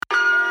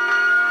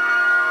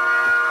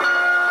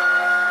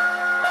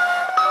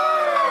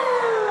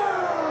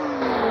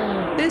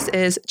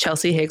is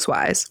Chelsea Higgs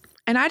Wise,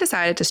 and I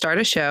decided to start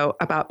a show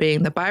about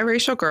being the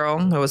biracial girl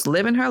who was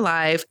living her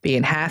life,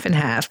 being half and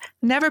half,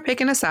 never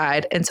picking a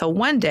side until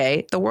one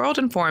day the world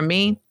informed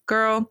me,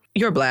 girl,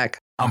 you're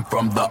Black. I'm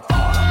from the R, the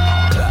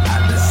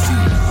I, the C,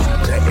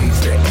 the H,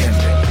 the N,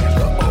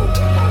 the O,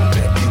 the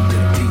N, the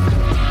D.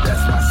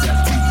 That's my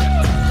city.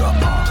 The R,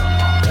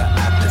 the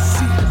I, the C,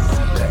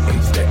 the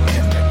H, the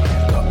N,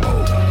 the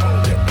O, the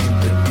N,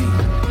 the D.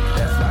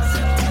 That's my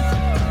city.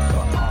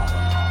 The R,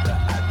 the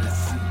I, the C,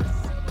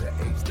 the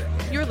H, the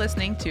N. You're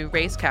listening to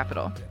Race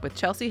Capital with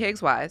Chelsea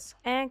Higgs Wise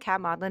and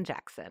Kat Maudlin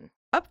Jackson.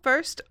 Up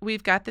first,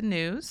 we've got the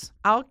news.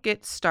 I'll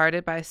get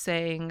started by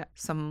saying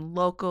some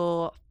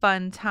local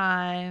fun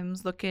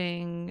times,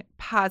 looking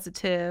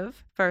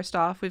positive. First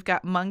off, we've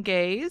got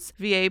Mungays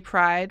VA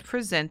Pride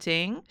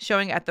presenting,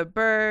 showing at the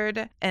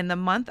Bird in the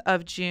month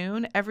of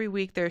June. Every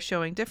week they're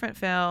showing different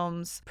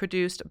films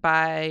produced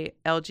by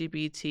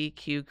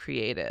LGBTQ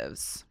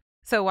creatives.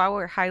 So while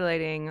we're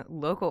highlighting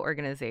local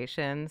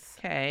organizations,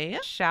 Okay.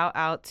 shout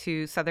out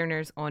to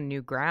Southerners on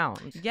New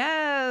Ground.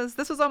 Yes,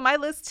 this was on my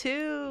list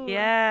too.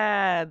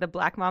 Yeah, the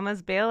Black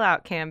Mamas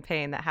Bailout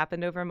campaign that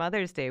happened over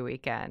Mother's Day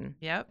weekend.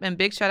 Yep. And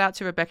big shout out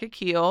to Rebecca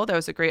Keel. There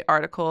was a great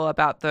article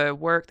about the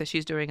work that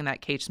she's doing in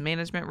that case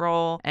management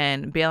role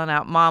and bailing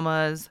out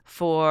mamas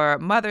for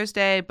Mother's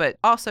Day, but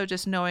also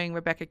just knowing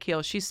Rebecca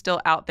Keel, she's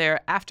still out there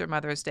after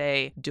Mother's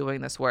Day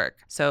doing this work.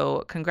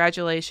 So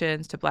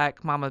congratulations to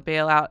Black Mama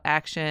Bailout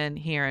Action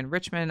here in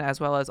Richmond, as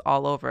well as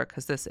all over,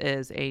 because this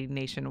is a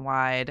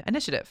nationwide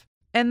initiative.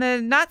 And the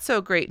not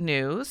so great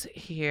news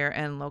here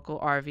in local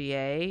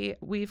RVA,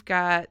 we've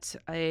got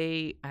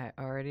I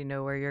already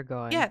know where you're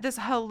going. Yeah, this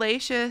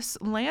hellacious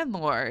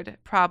landlord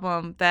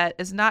problem that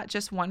is not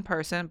just one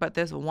person, but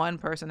this one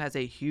person has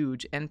a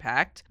huge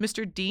impact.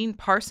 Mr. Dean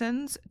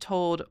Parsons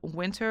told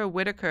Winter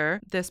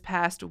Whitaker this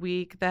past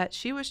week that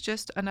she was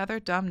just another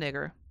dumb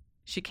nigger.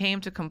 She came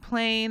to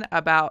complain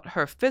about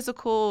her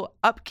physical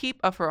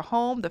upkeep of her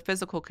home, the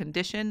physical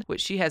condition,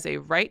 which she has a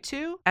right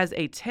to as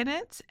a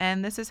tenant,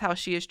 and this is how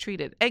she is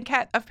treated. And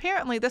Kat,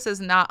 apparently this is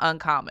not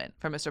uncommon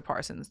for Mr.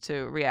 Parsons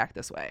to react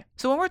this way.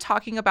 So when we're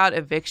talking about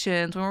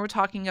evictions, when we're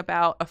talking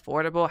about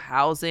affordable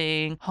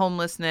housing,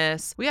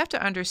 homelessness, we have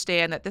to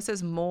understand that this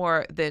is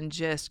more than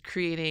just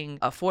creating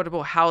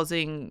affordable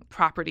housing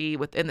property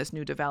within this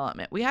new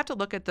development. We have to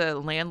look at the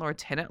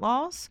landlord-tenant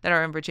laws that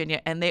are in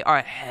Virginia, and they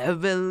are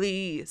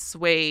heavily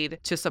swayed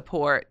to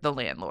support the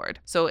landlord.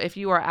 So if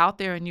you are out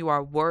there and you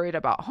are worried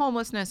about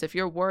homelessness, if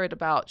you're worried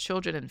about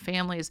children and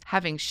families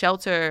having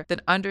shelter, then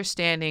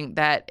understanding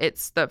that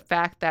it's the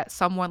fact that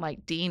someone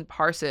like Dean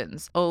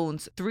Parsons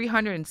owns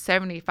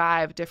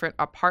 375 different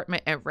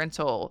apartment and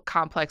rental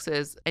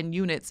complexes and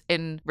units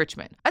in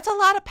Richmond. That's a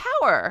lot of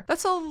power.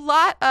 That's a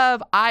lot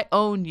of I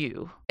own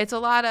you. It's a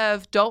lot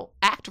of don't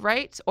act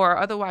right or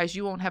otherwise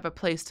you won't have a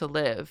place to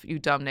live, you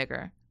dumb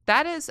nigger.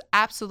 That is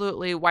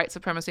absolutely white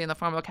supremacy in the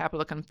form of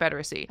capital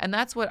Confederacy. And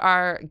that's what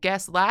our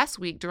guest last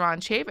week, Duran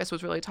Chavis,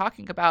 was really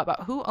talking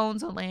about who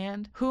owns the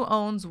land, who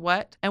owns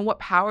what, and what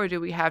power do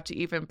we have to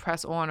even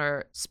press on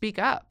or speak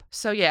up.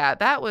 So yeah,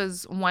 that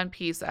was one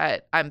piece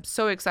that I'm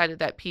so excited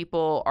that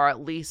people are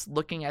at least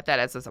looking at that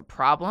as a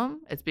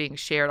problem. It's being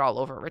shared all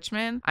over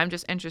Richmond. I'm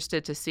just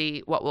interested to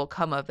see what will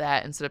come of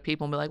that instead of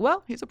people being like,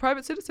 well, he's a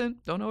private citizen.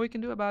 Don't know what we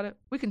can do about it.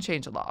 We can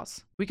change the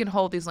laws. We can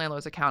hold these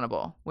landlords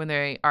accountable when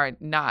they are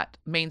not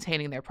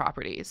maintaining their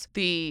properties.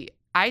 The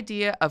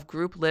idea of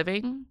group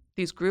living,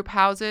 these group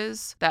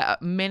houses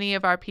that many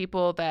of our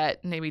people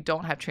that maybe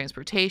don't have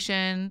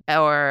transportation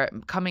or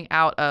coming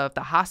out of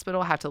the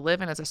hospital have to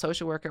live in as a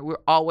social worker, we're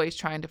always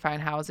trying to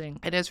find housing.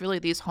 It is really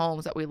these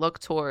homes that we look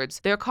towards.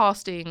 They're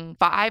costing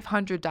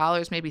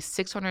 $500, maybe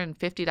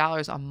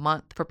 $650 a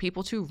month for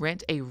people to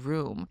rent a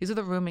room. These are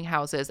the rooming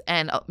houses.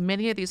 And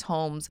many of these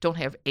homes don't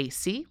have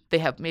AC. They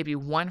have maybe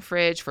one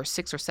fridge for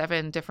 6 or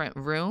 7 different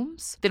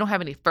rooms. They don't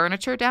have any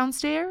furniture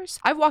downstairs.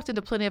 I've walked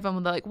into plenty of them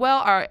and they're like, well,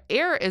 our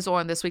air is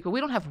on this week, but we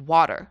don't have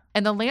water.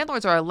 And the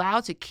landlords are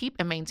allowed to keep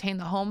and maintain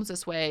the homes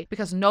this way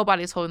because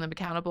nobody's holding them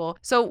accountable.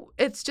 So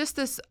it's just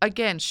this,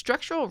 again,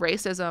 structural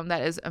racism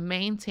that is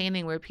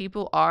maintaining where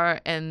people are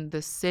in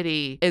the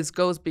city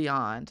goes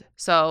beyond.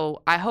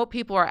 So I hope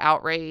people are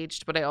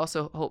outraged, but I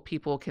also hope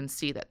people can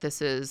see that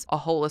this is a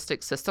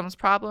holistic systems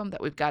problem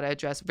that we've got to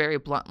address very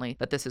bluntly,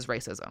 that this is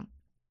racism.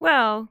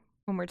 Well,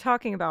 when we're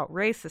talking about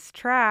racist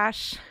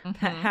trash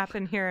that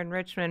happened here in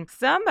Richmond,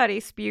 somebody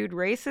spewed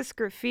racist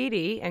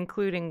graffiti,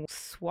 including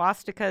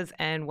swastikas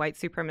and white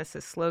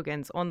supremacist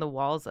slogans on the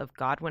walls of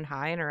Godwin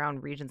High and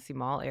around Regency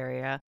Mall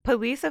area.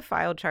 Police have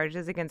filed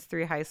charges against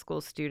 3 high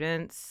school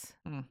students.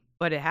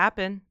 But it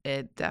happened.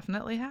 It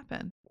definitely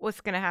happened.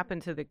 What's going to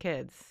happen to the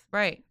kids?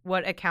 Right.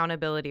 What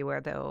accountability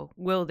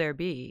will there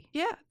be?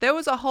 Yeah, there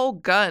was a whole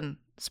gun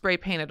spray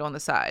painted on the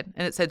side,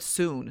 and it said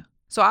soon.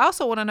 So I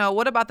also want to know,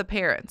 what about the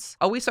parents?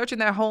 Are we searching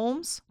their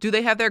homes? Do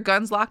they have their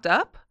guns locked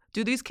up?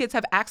 Do these kids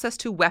have access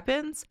to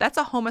weapons? That's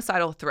a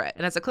homicidal threat.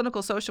 And as a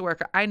clinical social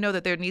worker, I know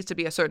that there needs to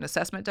be a certain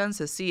assessment done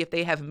to see if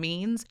they have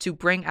means to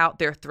bring out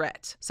their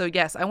threat. So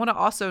yes, I want to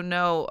also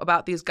know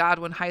about these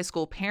Godwin High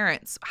School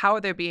parents. How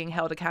are they being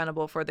held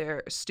accountable for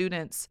their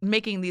students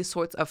making these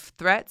sorts of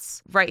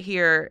threats right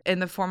here in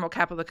the former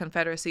capital of the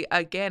Confederacy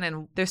again?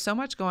 And there's so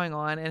much going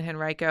on in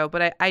Henrico,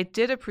 but I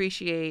did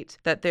appreciate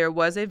that there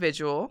was a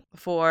vigil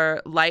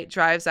for Light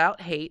Drives Out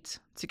Hate.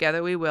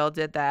 Together We Will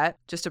did that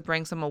just to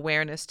bring some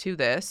awareness to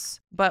this.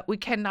 But we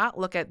cannot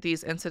look at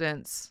these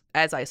incidents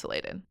as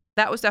isolated.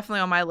 That was definitely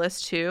on my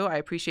list too. I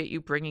appreciate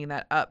you bringing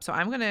that up. So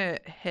I'm going to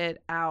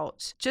hit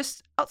out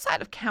just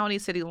outside of county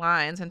city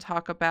lines and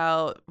talk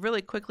about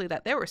really quickly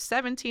that there were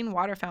 17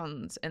 water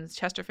fountains in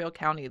Chesterfield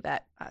County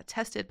that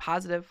tested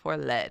positive for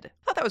lead. I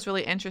thought that was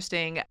really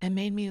interesting and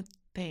made me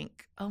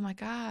think, oh my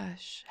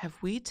gosh, have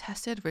we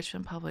tested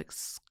Richmond Public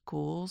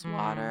Schools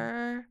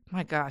water?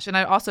 My gosh. And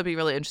I'd also be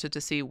really interested to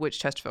see which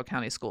Chesterfield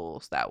County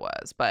schools that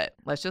was. But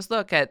let's just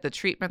look at the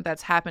treatment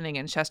that's happening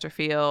in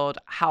Chesterfield.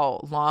 How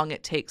long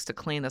it takes to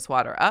clean this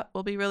water up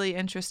will be really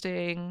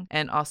interesting.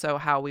 And also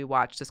how we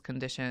watch this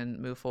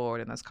condition move forward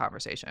in this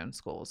conversation in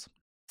schools.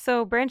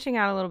 So branching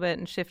out a little bit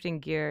and shifting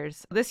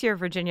gears, this year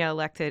Virginia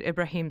elected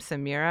Ibrahim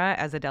Samira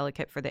as a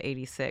delegate for the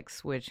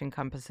 86, which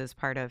encompasses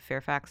part of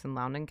Fairfax and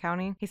Loudoun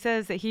County. He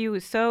says that he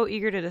was so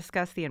eager to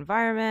discuss the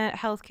environment,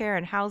 healthcare,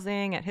 and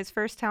housing at his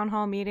first town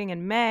hall meeting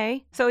in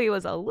May. So he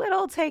was a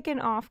little taken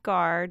off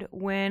guard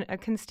when a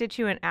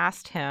constituent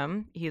asked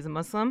him, he's a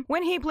Muslim,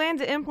 when he planned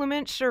to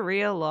implement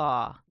Sharia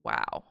law.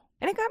 Wow.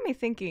 And it got me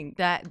thinking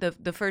that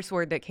the first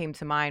word that came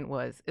to mind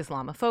was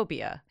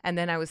Islamophobia. And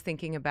then I was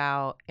thinking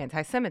about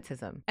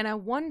anti-Semitism. And I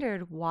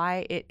wondered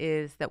why it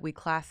is that we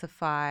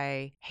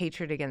classify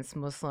hatred against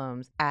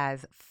Muslims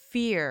as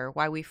fear,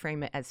 why we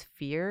frame it as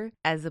fear,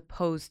 as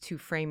opposed to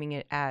framing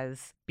it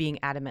as being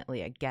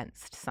adamantly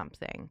against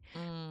something.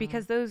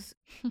 Because those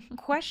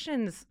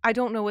questions, I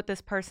don't know what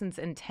this person's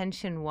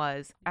intention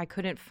was. I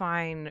couldn't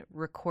find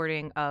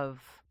recording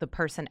of the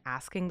person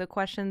asking the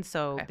question,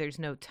 so there's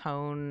no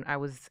tone I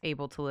was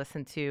able to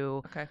listen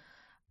to. Okay.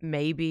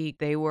 Maybe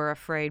they were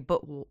afraid,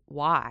 but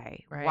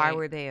why? Right. Why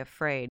were they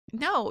afraid?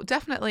 No,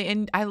 definitely.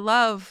 And I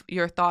love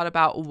your thought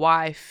about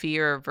why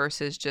fear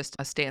versus just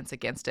a stance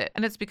against it.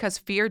 And it's because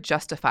fear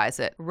justifies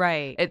it.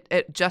 Right.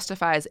 It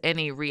justifies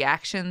any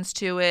reactions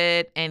to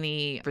it,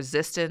 any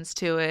resistance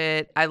to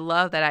it. I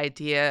love that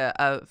idea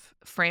of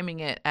framing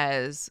it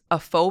as a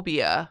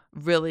phobia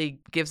really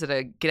gives it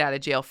a get out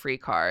of jail free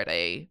card,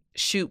 a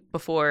shoot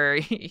before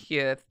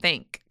you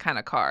think kind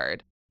of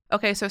card.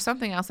 Okay, so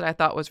something else that I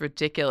thought was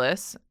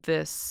ridiculous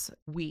this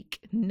week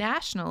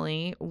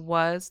nationally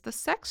was the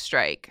sex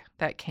strike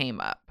that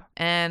came up.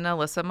 And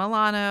Alyssa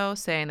Milano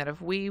saying that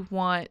if we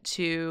want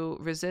to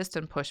resist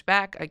and push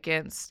back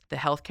against the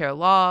healthcare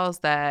laws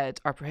that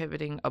are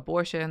prohibiting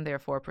abortion,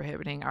 therefore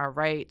prohibiting our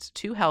right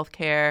to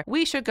healthcare,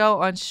 we should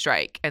go on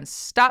strike and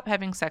stop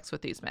having sex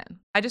with these men.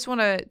 I just want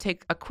to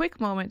take a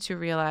quick moment to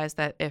realize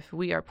that if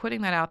we are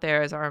putting that out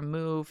there as our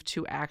move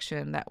to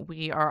action, that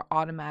we are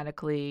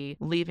automatically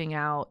leaving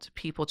out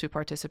people to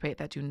participate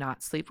that do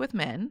not sleep with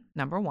men,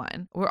 number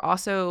one. We're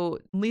also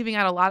leaving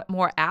out a lot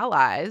more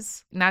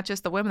allies, not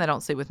just the women that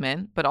don't sleep with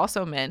men, but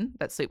also men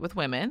that sleep with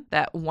women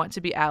that want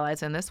to be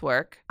allies in this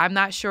work. I'm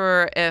not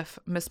sure if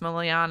Ms.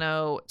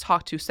 Miliano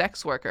talked to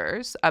sex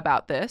workers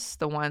about this,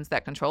 the ones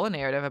that control a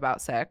narrative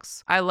about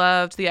sex. I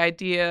loved the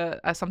idea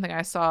of something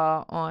I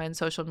saw on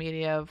social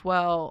media of,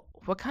 well,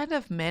 what kind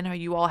of men are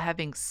you all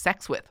having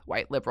sex with,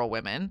 white liberal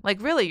women?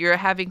 Like, really, you're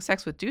having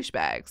sex with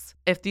douchebags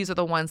if these are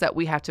the ones that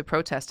we have to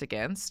protest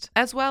against.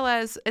 As well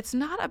as, it's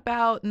not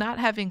about not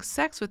having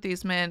sex with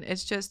these men.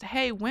 It's just,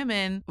 hey,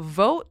 women,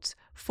 vote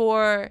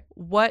for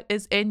what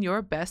is in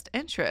your best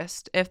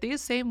interest. If these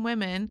same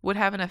women would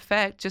have an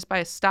effect just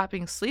by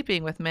stopping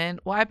sleeping with men,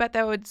 well, I bet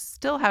that would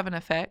still have an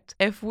effect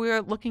if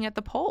we're looking at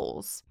the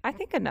polls. I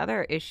think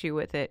another issue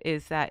with it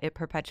is that it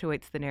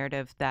perpetuates the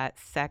narrative that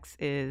sex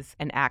is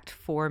an act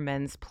for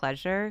men's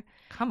pleasure.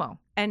 Come on.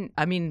 And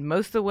I mean,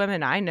 most of the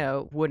women I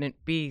know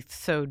wouldn't be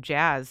so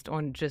jazzed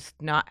on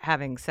just not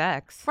having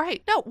sex.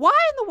 Right. No, why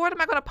in the world am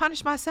I going to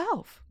punish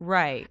myself?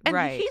 Right, And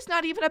right. he's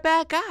not even a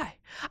bad guy.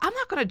 I'm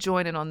not going to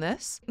join in on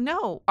this.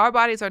 No, our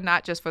bodies are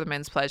not just for the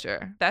men's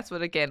pleasure. That's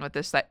what, again, what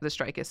the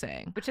strike is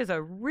saying. Which is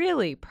a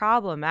really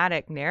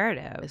problematic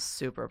narrative. It's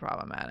super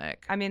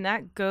problematic. I mean,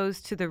 that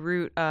goes to the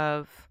root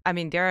of, I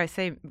mean, dare I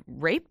say,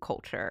 rape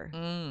culture.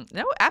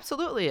 No,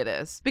 absolutely it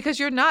is. Because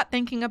you're not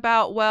thinking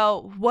about,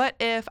 well, what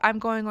if I'm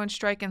going on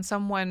strike and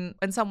someone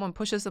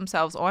pushes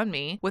themselves on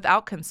me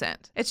without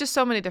consent? It's just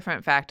so many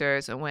different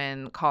factors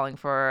when calling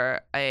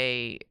for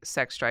a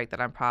sex strike that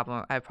I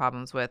have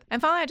problems with.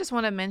 And finally, I just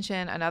want to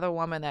mention another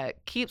woman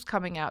that keeps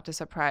coming out to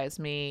surprise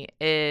me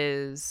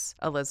is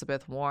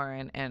Elizabeth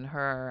Warren and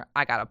her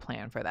I Got a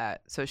Plan for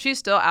That. So she's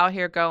still out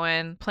here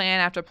going plan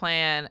after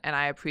plan, and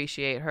I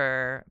appreciate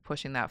her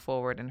pushing that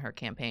forward in her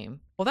campaign.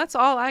 Well, that's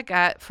all I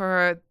got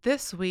for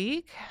this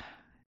week.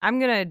 I'm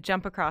going to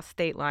jump across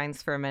state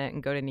lines for a minute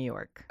and go to New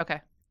York.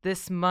 Okay.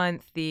 This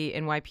month, the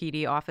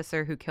NYPD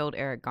officer who killed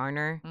Eric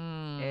Garner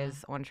Mm.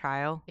 is on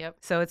trial. Yep.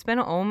 So it's been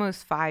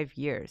almost 5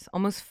 years.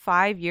 Almost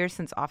 5 years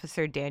since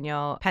Officer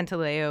Daniel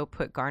Pantaleo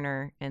put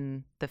Garner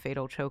in the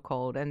fatal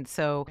chokehold. And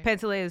so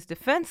Pantaleo's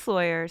defense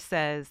lawyer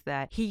says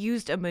that he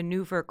used a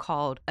maneuver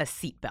called a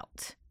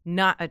seatbelt,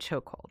 not a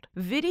chokehold.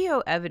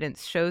 Video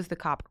evidence shows the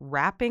cop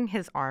wrapping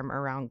his arm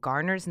around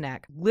Garner's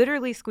neck,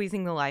 literally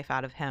squeezing the life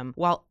out of him,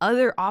 while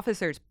other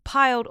officers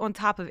piled on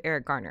top of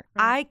Eric Garner.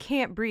 Right. I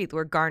can't breathe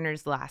were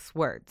Garner's last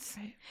words.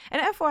 Right.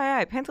 And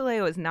FYI,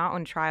 Pantaleo is not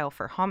on trial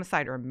for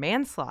homicide or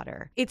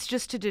manslaughter. It's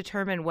just to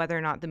determine whether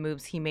or not the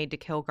moves he made to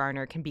kill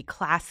Garner can be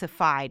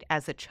classified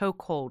as a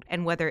chokehold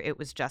and whether it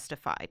was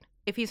justified.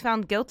 If he's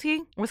found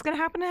guilty, what's going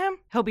to happen to him?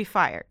 He'll be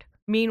fired.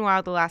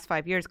 Meanwhile, the last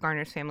 5 years,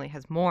 Garner's family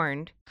has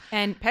mourned.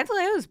 And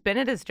Pantaleo's been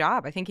at his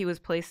job. I think he was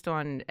placed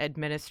on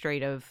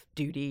administrative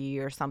duty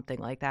or something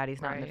like that.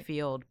 He's not in the Right.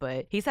 field,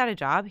 but he's at a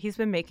job. He's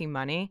been making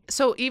money.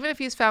 So even if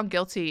he's found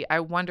guilty, I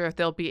wonder if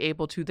they'll be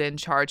able to then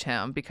charge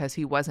him because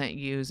he wasn't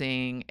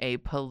using a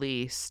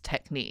police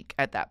technique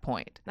at that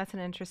point. That's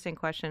an interesting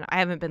question. I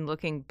haven't been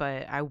looking,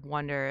 but I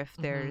wonder if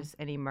Mm-hmm. there's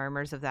any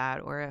murmurs of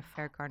that or if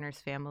Eric Garner's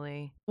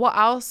family. Well,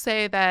 I'll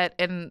say that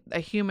in a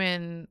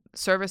human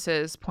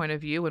services point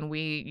of view, when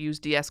we use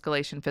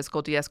de-escalation,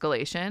 physical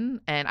de-escalation,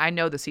 and I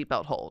know the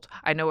seatbelt hold,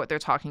 I know what they're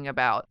talking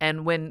about.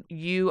 And when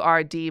you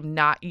are deemed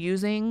not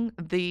using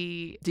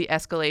the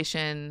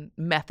de-escalation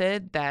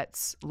method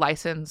that's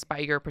licensed by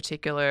your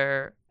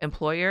particular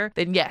employer,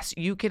 then yes,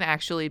 you can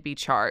actually be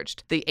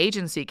charged. The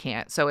agency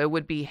can't. So it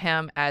would be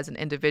him as an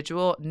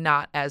individual,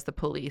 not as the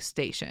police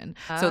station.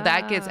 So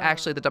that gets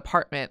actually the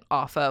department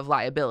off of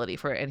liability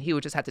for it, and he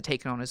would just have to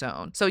take it on his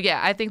own. So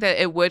yeah, I think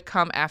that it would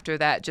come after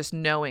that, just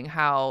knowing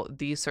how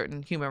these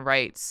certain human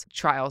rights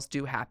trials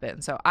do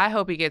happen. So I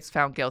hope he gets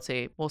found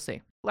guilty. We'll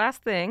see.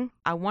 Last thing,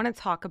 I want to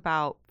talk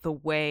about the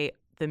way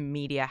the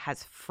media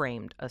has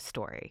framed a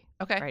story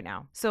Okay. right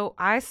now. So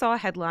I saw a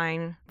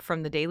headline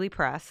from the Daily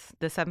Press,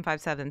 the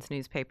 757's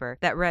newspaper,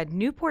 that read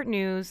Newport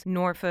News,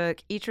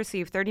 Norfolk each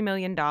received $30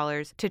 million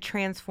to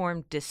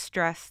transform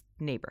distressed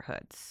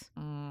neighborhoods.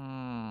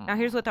 Now,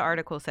 here's what the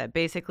article said.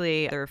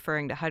 Basically, they're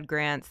referring to HUD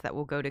grants that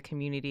will go to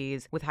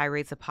communities with high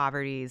rates of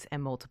poverty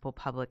and multiple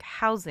public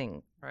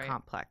housing Right.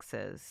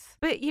 complexes.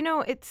 But, you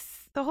know,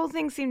 it's the whole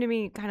thing seemed to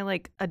me kind of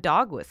like a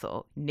dog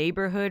whistle.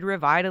 Neighborhood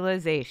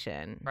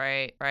revitalization.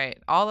 Right, right.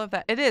 All of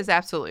that. It is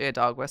absolutely a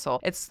dog whistle.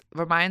 It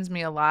reminds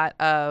me a lot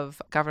of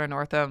Governor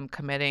Northam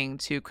committing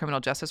to criminal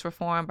justice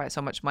reform by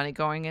so much money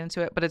going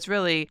into it. But it's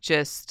really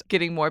just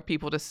getting more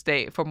people to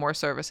stay, for more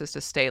services to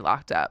stay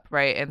locked up,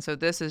 right? And so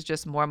this is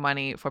just more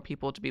money for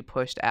people to be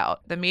pushed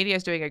out. The media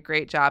is doing a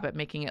great job at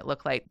making it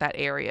look like that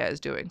area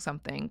is doing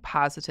something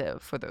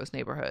positive for those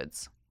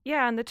neighborhoods.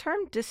 Yeah, and the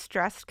term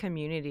distressed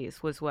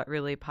communities was what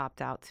really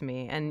popped out to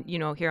me. And, you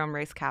know, here on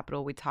Race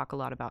Capital, we talk a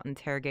lot about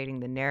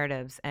interrogating the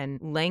narratives and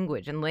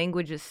language. And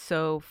language is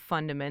so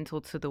fundamental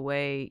to the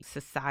way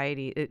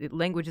society,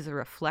 language is a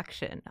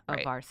reflection of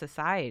Right. our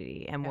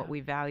society and Yeah. what we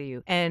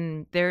value.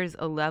 And there's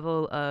a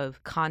level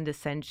of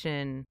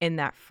condescension in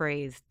that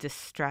phrase,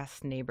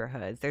 distressed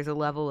neighborhoods. There's a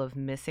level of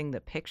missing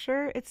the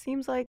picture, it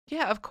seems like.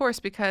 Yeah, of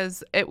course,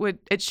 because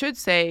it should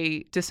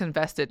say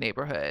disinvested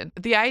neighborhood.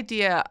 The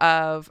idea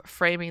of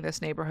framing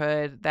this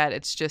neighborhood that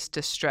it's just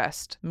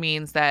distressed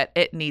means that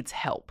it needs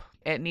help.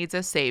 It needs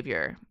a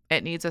savior.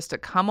 It needs us to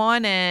come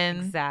on in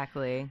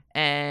Exactly.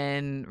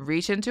 and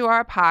reach into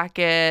our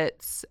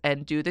pockets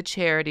and do the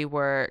charity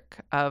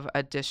work of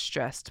a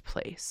distressed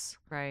place.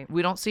 Right.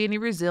 We don't see any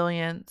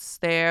resilience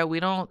there. We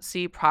don't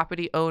see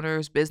property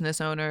owners, business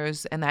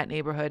owners in that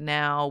neighborhood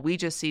now. We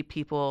just see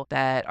people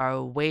that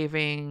are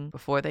waving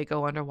before they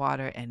go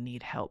underwater and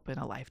need help in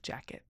a life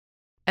jacket.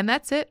 And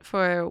that's it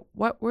for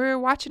what we're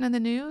watching in the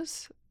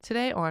news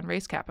today on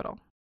Race Capital.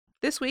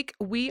 This week,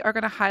 we are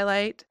going to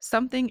highlight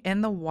Something in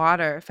the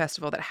Water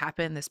festival that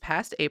happened this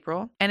past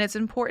April. And it's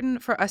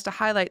important for us to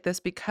highlight this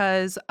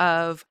because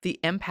of the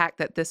impact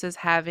that this is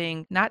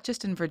having, not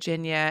just in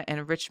Virginia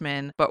and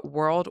Richmond, but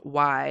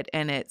worldwide.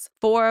 And it's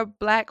for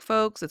Black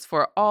folks, it's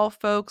for all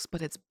folks,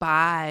 but it's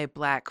by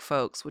Black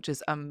folks, which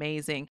is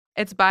amazing.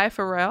 It's by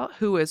Pharrell,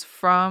 who is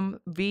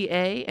from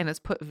VA and has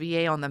put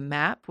VA on the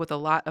map with a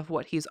lot of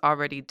what he's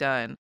already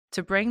done.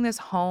 To bring this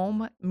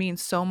home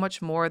means so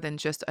much more than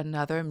just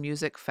another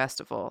music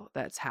festival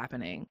that's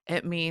happening.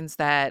 It means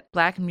that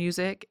Black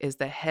music is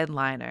the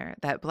headliner,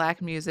 that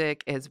Black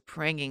music is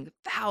bringing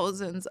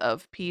thousands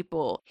of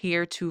people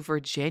here to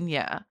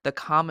Virginia, the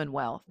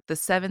Commonwealth, the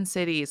 7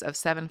 cities of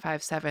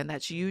 757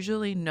 that's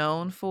usually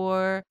known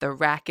for the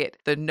racket,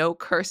 the no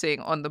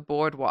cursing on the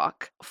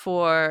boardwalk,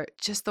 for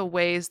just the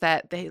ways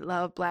that they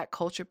love Black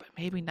culture, but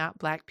maybe not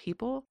Black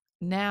people.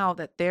 now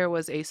that there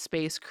was a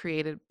space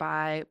created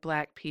by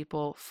Black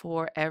people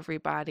for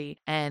everybody,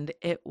 and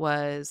it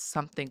was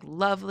something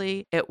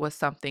lovely, it was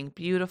something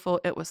beautiful,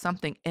 it was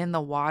something in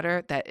the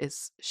water that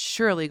is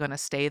surely going to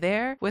stay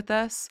there with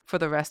us for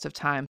the rest of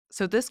time.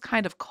 So this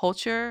kind of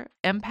culture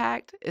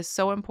impact is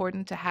so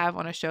important to have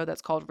on a show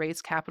that's called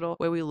Race Capital,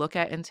 where we look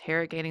at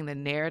interrogating the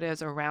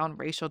narratives around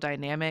racial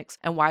dynamics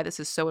and why this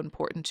is so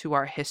important to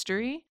our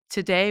history.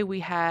 Today,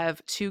 we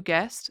have two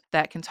guests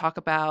that can talk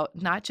about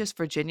not just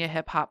Virginia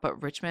hip hop, but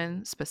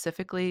Richmond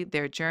specifically,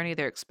 their journey,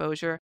 their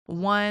exposure.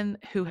 One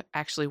who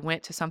actually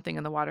went to Something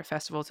in the Water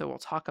Festival, so we'll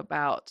talk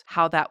about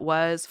how that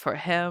was for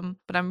him.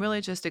 But I'm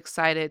really just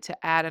excited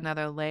to add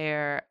another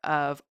layer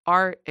of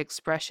art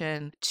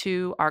expression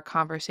to our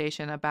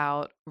conversation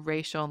about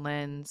racial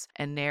lens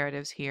and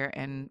narratives here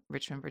in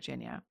Richmond,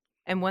 Virginia.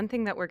 And one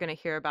thing that we're going to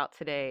hear about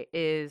today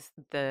is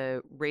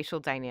the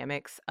racial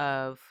dynamics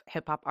of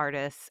hip hop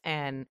artists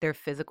and their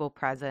physical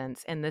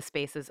presence in the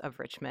spaces of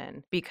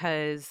Richmond.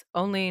 Because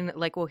only,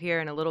 like we'll hear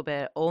in a little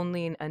bit,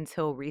 only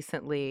until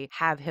recently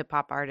have hip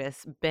hop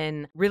artists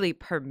been really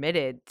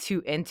permitted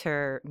to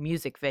enter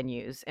music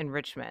venues in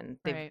Richmond.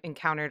 They've Right.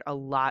 encountered a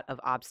lot of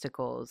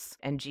obstacles.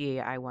 And gee,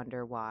 I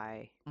wonder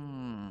why.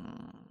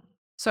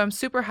 So I'm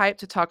super hyped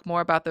to talk more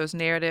about those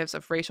narratives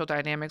of racial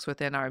dynamics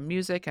within our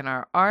music and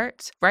our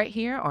art right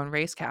here on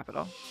Race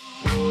Capital.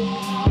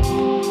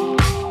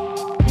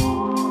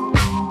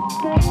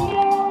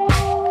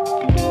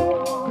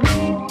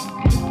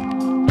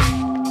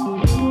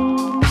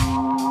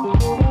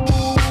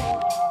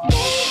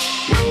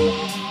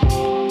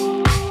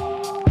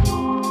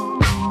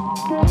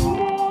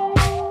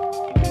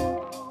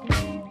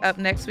 Up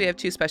next, we have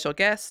two special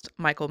guests,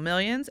 Michael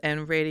Millions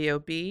and Radio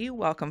B.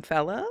 Welcome,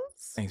 fellas.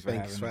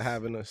 Thanks for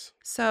having us.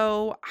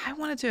 So I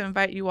wanted to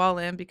invite you all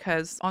in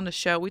because on the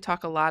show, we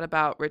talk a lot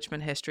about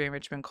Richmond history and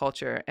Richmond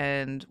culture.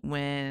 And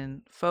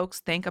when folks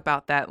think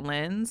about that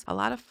lens, a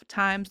lot of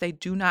times they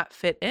do not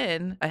fit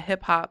in a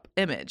hip hop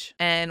image.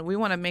 And we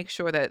want to make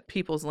sure that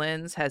people's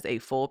lens has a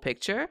full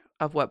picture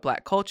of what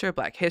Black culture,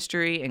 Black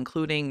history,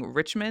 including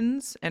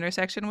Richmond's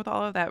intersection with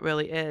all of that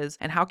really is.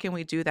 And how can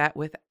we do that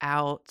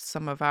without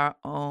some of our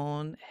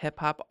own hip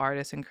hop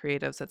artists and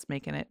creatives that's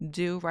making it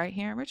do right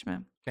here in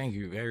Richmond? Thank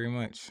you very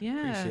much. Yeah.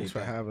 Appreciate Thanks that.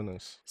 for having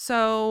us.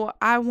 So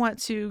I want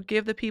to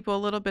give the people a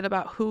little bit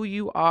about who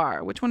you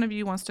are. Which one of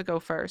you wants to go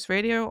first,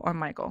 Radio or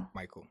Michael?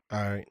 Michael. All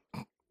right.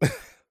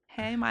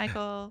 Hey,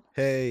 Michael.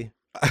 Hey,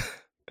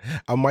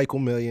 I'm Michael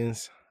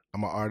Millions.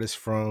 I'm an artist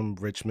from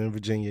Richmond,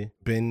 Virginia.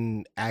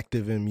 Been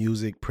active in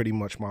music pretty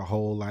much my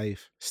whole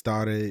life.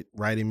 Started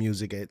writing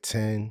music at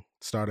 10.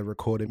 Started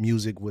recording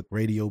music with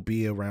Radio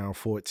B around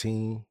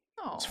 14.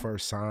 Oh, Was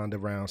first signed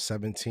around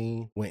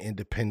 17. Went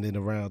independent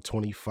around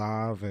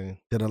 25 and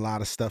did a lot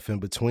of stuff in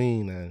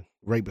between and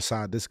right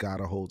beside this guy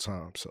the whole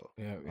time. So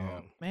Yeah.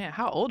 man,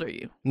 how old are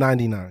you?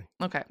 99.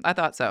 Okay, I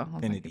thought so. I was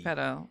like, Infinity. you've had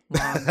a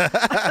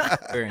long...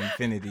 We're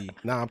Infinity.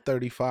 Now I'm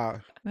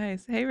 35.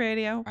 Nice. Hey,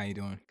 Radio. How you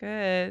doing?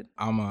 Good.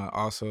 I'm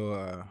also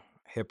a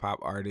hip hop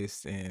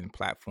artist and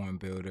platform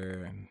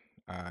builder, and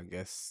I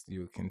guess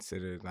you would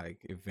consider like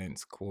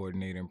events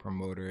coordinator and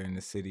promoter in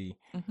the city.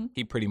 Mhm.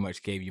 He pretty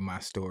much gave you my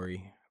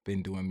story.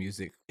 Been doing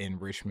music in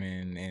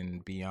Richmond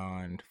and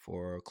beyond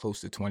for close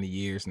to 20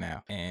 years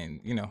now,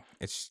 and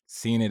it's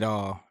seen it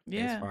all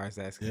Yeah. as far as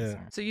that's Yeah.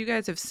 concerned. So you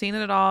guys have seen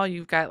it all.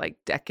 You've got like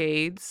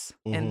decades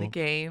in the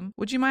game.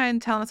 Would you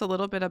mind telling us a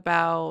little bit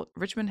about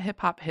Richmond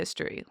hip hop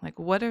history? Like,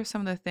 what are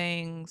some of the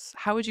things?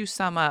 How would you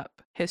sum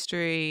up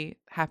history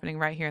happening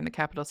right here in the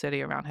capital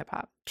city around hip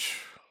hop?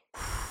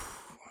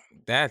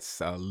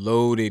 That's a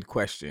loaded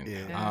question.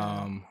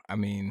 Yeah. I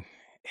mean,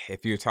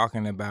 if you're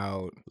talking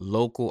about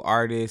local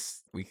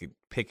artists, we could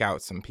pick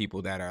out some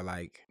people that are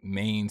like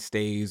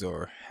mainstays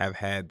or have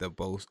had the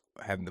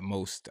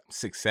most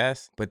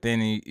success. But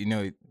then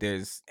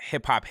there's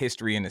hip hop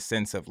history in the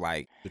sense of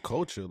like The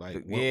culture,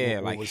 like Yeah,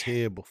 what like- was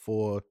here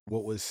before,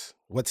 what's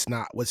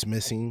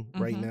missing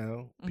right Mhm.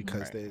 now,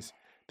 because Right.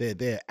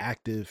 they're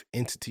active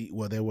entity.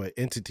 Well, there were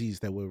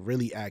entities that were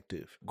really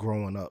active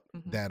growing up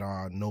Mhm. that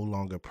are no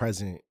longer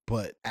present,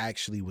 but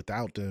actually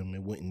without them,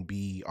 it wouldn't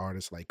be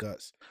artists like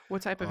us.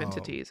 What type of Um,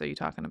 entities are you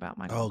talking about,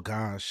 Michael? Oh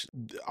gosh,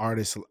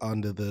 artists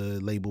under the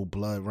label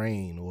Blood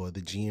Rain or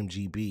the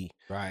GMGB,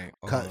 right,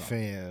 Cut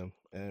Fam,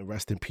 and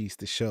rest in peace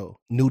the show,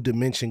 New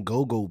Dimension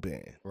Go-Go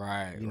Band.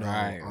 right, You know,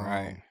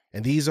 right.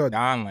 And these are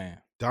Donland.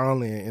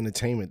 Donland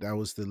Entertainment. That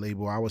was the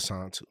label I was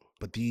signed to.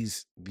 But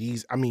these,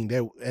 I mean,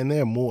 there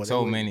are more.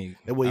 So many.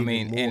 there were I even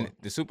mean, more. and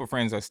the Super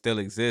Friends are still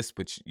exist,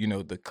 but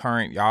the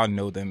current y'all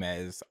know them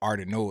as Art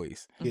of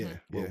Noise. Yeah, Mhm. yeah.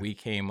 When we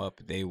came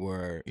up, they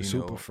were The the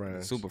Super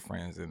Friends. Super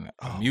Friends, and a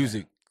Oh,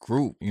 music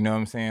group. You know what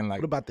I'm saying? Like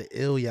What about the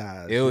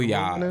Ilyas? You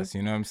remember them? Ilyas,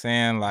 you know what I'm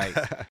saying? Like,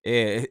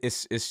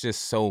 it's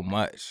just so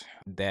much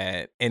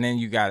that, and then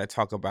you got to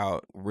talk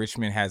about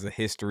Richmond has a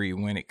history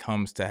when it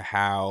comes to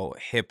how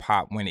hip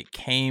hop, when it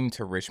came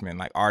to Richmond,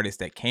 like artists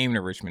that came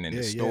to Richmond and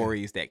the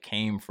stories that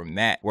came from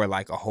that were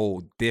like a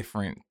whole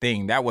different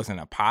thing. That wasn't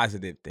a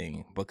positive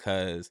thing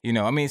because, you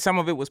know, I mean, some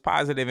of it was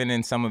positive and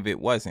then some of it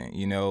wasn't,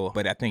 you know,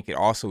 but I think it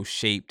also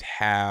shaped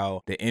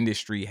how the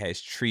industry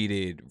has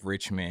treated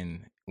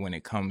Richmond when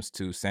it comes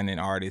to sending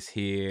artists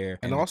here,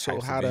 and the also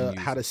types of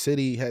how venues the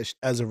city has,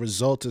 as a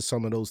result of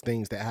some of those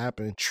things that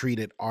happen,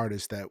 treated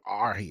artists that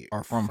are here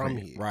are from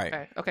here,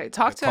 right? Okay.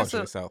 Talk The to us.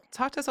 culture itself.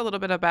 Talk to us a little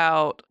bit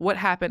about what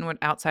happened when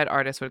outside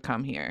artists would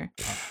come here.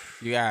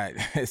 You got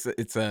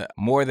it's a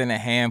more than a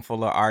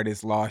handful of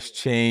artists lost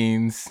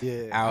chains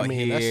out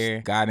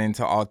here, got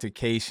into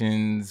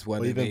altercations, or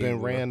whether even they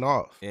been were, ran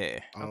off.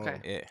 Okay.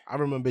 yeah. I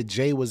remember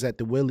Jay was at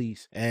the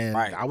Willie's and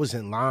Right. I was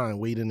in line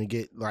waiting to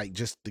get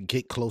just to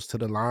get close to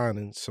the line,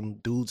 and some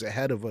dudes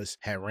ahead of us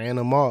had ran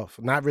him off.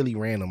 Not really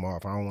ran him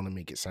off. I don't want to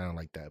make it sound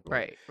like that,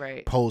 but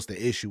Right. posed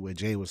the issue where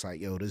Jay was like,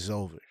 "Yo, this is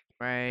over."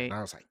 Right. And I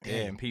was like, Yeah,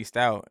 "Damn." and peaced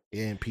out.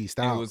 Yeah, and peaced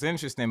And out. it was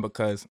interesting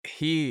because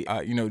he,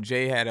 you know,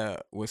 Jay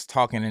was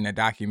talking in a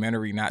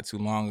documentary not too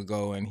long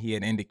ago, and he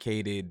had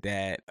indicated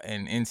that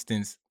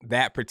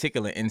that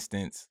particular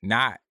instance,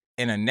 not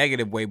in a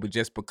negative way, but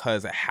just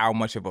because of how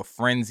much of a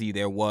frenzy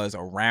there was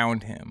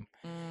around him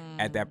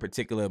at that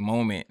particular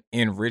moment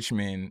in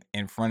Richmond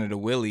in front of the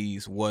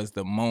Willies was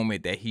the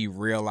moment that he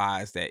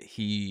realized that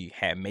he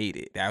had made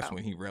it. That's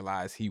when he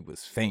realized he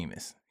was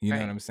famous. You know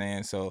what I'm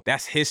saying? So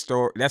that's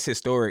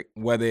historic,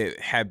 whether it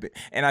had been,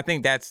 and I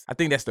think that's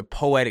the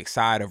poetic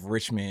side of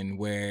Richmond,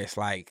 where it's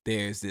like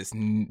there's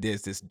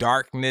this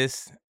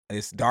darkness,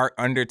 it's dark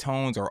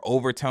undertones or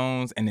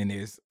overtones, and then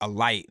there's a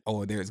light,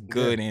 or there's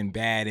good and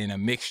bad in a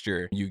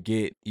mixture. You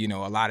get, you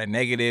know, a lot of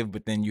negative,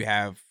 but then you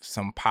have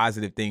some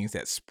positive things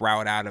that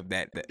sprout out of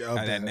that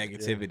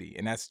negativity,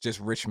 and that's just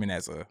Richmond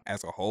as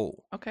a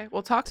whole. Okay.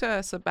 Well, talk to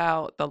us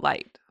about the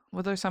light.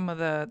 What are some of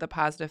the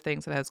positive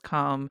things that has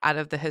come out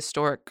of the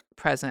historic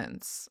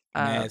presence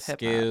of Mad hip-hop?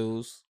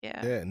 Skills,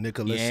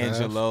 Nicholas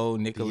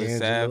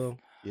Nicholas F.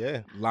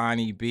 Yeah.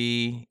 Lonnie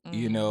B,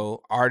 you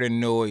know, Art of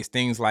Noise,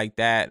 things like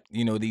that.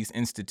 You know, these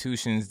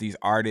institutions, these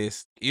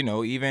artists, you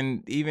know,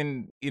 even,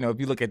 you know, if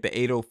you look at the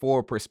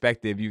 804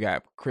 perspective, you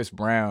got Chris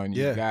Brown,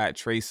 you got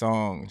Trey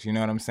Songz, you know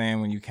what I'm saying?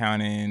 When you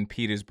count in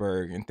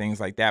Petersburg and things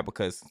like that,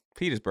 because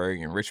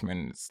Petersburg and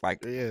Richmond, it's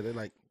like, they're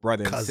like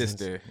brother cousins. and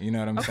sister, you know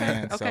what I'm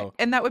saying? Okay. So,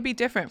 And that would be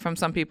different from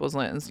some people's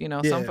lens. You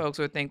know, some folks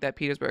would think that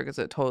Petersburg is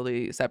a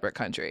totally separate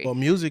country. Well,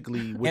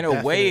 musically, in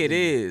a way it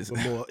is.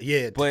 More,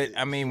 but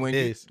I mean, when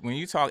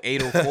you talk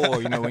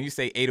 804, you know, when you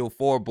say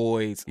 804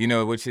 boys, you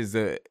know, which is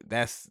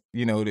that's,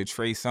 you know, the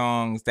Trey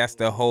Songz, that's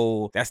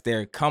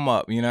their come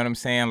up, you know what I'm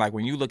saying? Like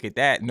when you look at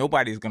that,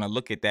 nobody's going to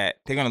look at that.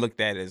 They're going to look at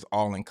that as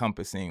all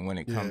encompassing when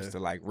it comes to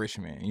like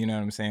Richmond, you know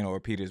what I'm saying? Or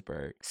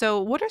Petersburg.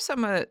 So what are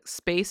some of the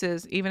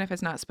spaces, even if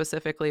it's not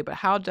specifically, but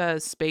how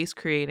does space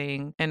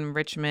creating in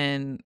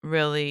Richmond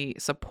really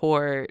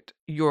support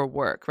your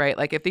work, right?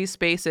 Like if these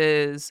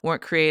spaces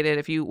weren't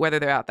created, whether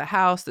they're out the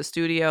house, the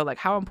studio, like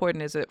how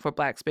important is it for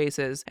Black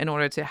spaces in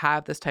order to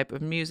have this type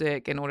of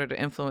music, in order to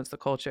influence the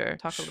culture?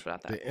 Talk a little bit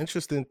about that. The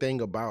interesting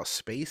thing about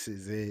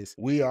spaces is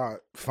we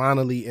are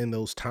finally in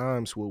those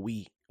times where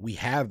we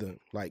have them.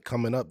 Like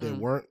coming up, there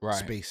weren't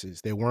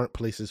spaces. There weren't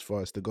places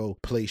for us to go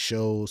play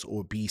shows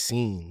or be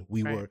seen.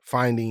 We were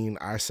finding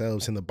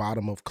ourselves in the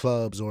bottom of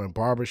clubs or in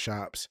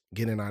barbershops,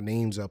 getting our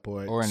names up,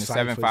 or in the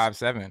ciphers,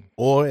 757.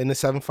 Or in the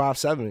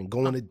 757,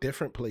 going to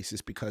different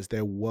places because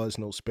there was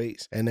no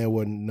space. And there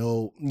were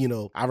no, you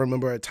know, I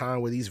remember a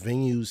time where these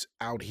venues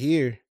out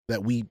here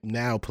that we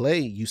now play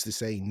used to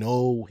say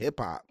no hip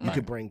hop. You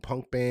could bring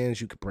punk bands,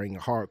 you could bring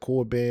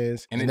hardcore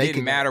bands. And it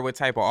didn't matter what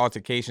type of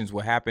altercations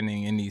were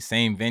happening in these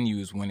same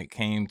venues when it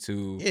came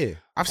to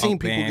I've seen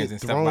people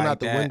get thrown out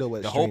the window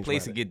at the whole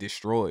place would get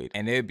destroyed,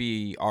 and they'd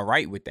be all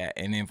right with that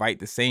and invite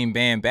the same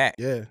band back.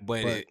 Yeah,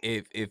 but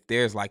if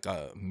there's like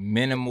a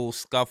minimal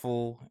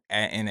scuffle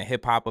in a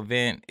hip hop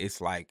event,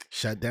 it's like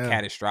shut down,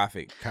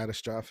 catastrophic.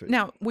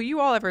 Now, were you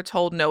all ever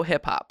told no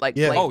hip hop? Like,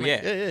 yeah,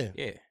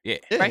 yeah,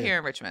 right here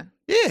in Richmond.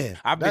 Yeah,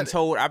 I've been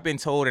told,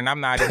 and I'm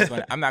not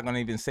even I'm not gonna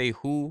even say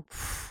who.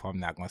 I'm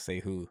not gonna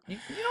say who. You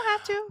don't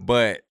have to.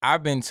 But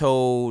I've been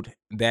told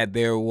that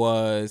there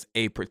was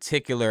a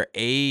particular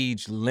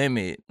age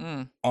limit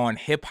on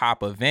hip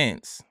hop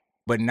events,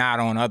 but not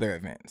on other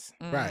events.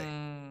 Right.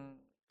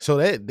 So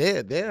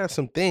there are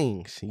some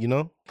things, you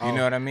know. You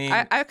know what I mean?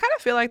 I kind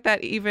of feel like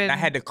that even. I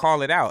had to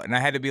call it out, and I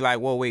had to be like,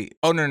 well, wait.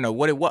 Oh, no.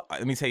 What it was?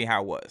 Let me tell you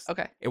how it was.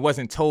 Okay. It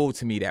wasn't told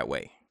to me that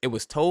way. It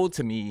was told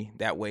to me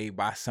that way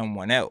by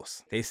someone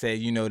else. They said,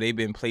 you know, they've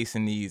been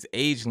placing these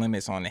age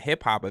limits on the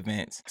hip hop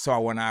events. So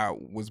when I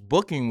was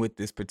booking with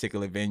this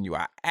particular venue,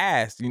 I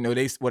asked, you know,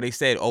 they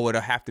said, oh,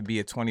 it'll have to be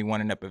a 21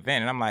 and up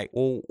event. And I'm like,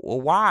 well,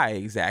 why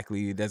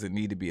exactly does it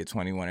need to be a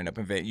 21 and up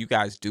event? You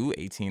guys do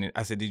 18.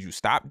 I said, did you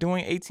stop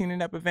doing 18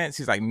 and up events?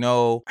 He's like,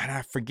 no. And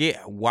I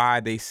forget why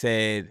they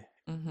said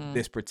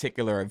this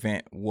particular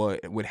event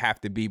would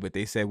have to be, but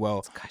they said,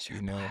 well,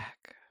 you know,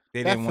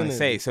 they didn't want to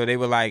say. So they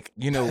were like,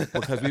 you know,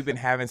 because we've been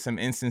having some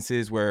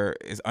instances where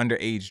it's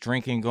underage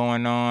drinking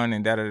going on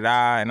and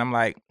da-da-da. And I'm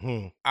like,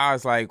 I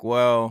was like,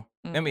 well,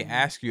 let me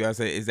ask you, I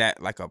said, is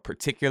that like a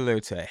particular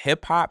to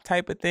hip hop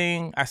type of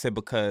thing? I said,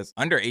 because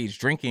underage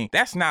drinking,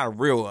 that's not a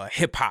real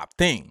hip hop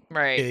thing.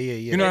 Right. Yeah.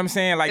 You know what I'm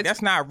saying? Like,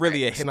 that's not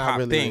really a hip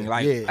hop thing.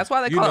 Like, that's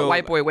why they call it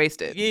white boy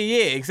wasted.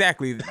 Yeah,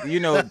 exactly. You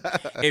know,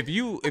 if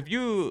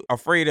you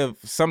afraid of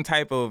some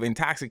type of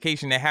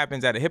intoxication that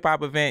happens at a hip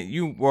hop event,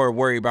 you were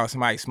worried about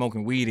somebody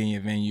smoking weed in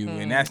your venue,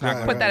 and that's not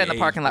gonna put that in the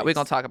parking lot. We're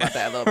gonna talk about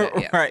that a little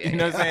bit. Yeah, right. You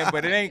know what I'm saying?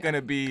 But it ain't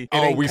gonna be,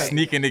 we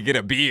sneaking to get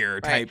a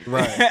beer type.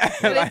 Right.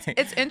 But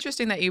it's interesting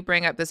that you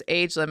bring up this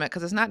age limit,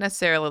 because it's not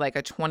necessarily like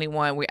a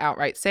 21, we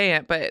outright say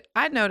it, but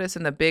I notice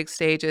in the big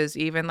stages,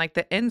 even like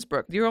the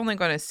Innsbruck, you're only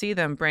going to see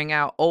them bring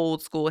out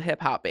old school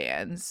hip hop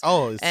bands.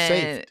 Oh, it's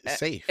safe. It's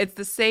safe. It's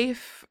the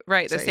safe,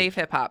 right? The safe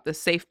hip hop, the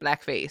safe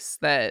blackface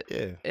that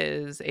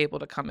is able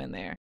to come in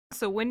there.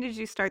 So when did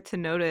you start to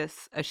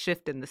notice a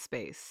shift in the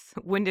space?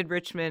 When did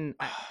Richmond,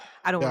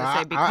 I don't want to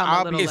say become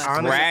a little less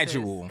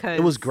gradual.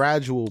 It was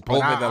gradual. But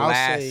over the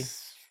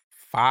last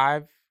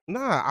 5.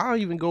 Nah, I'll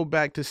even go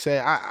back to say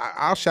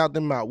I'll shout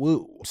them out.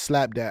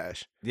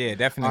 Slapdash. Yeah,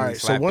 definitely. All right.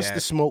 So once the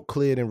smoke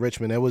cleared in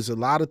Richmond, there was a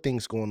lot of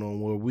things going on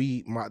where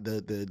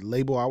the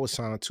label I was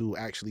signed to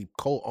actually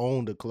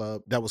co-owned a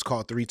club that was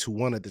called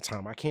 321 at the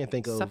time. I can't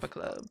think of Supper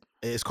Club.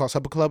 It's called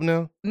Supper Club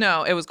now?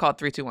 No, it was called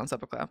 321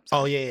 Supper Club.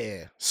 Oh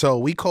yeah. So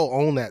we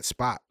co-own that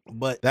spot,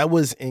 but that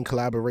was in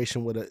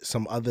collaboration with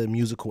some other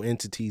musical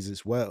entities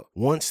as well.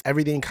 Once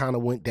everything kind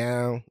of went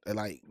down,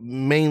 like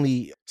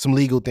mainly some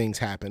legal things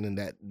happened, and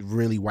that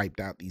really wiped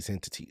out these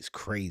entities.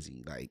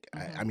 Crazy. Like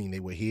I mean,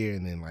 they were here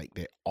and then like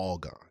they're all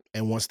gone.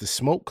 And once the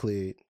smoke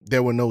cleared,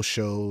 there were no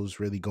shows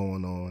really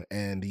going on.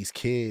 And these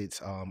kids,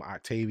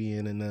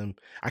 Octavian and them,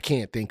 I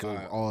can't think of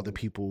all the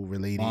people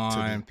related to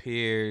them.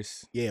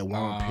 Pierce. Yeah,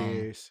 Juan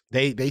Pierce.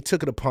 They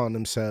took it upon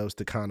themselves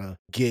to kind of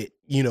get,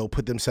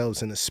 put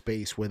themselves in a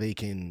space where they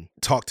can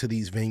talk to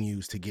these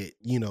venues to get,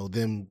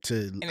 them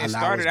to and it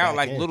started out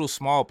like little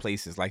small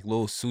places, like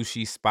little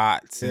sushi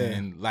spots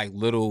and like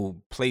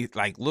little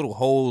little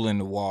hole in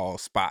the wall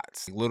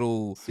spots,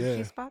 little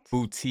sushi spots?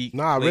 Boutique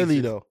Nah, places.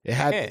 Really though. It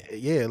had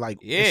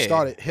it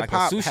started hip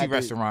hop like a sushi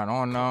restaurant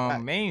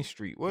on Main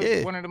Street.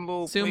 One of them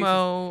little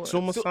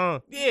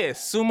Sumo-san. Yeah,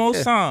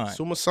 Sumo-san.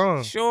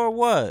 Sumo-san. Sure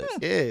was.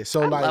 Yeah,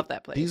 so I love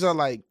that place. These are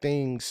like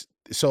things.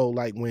 So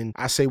like when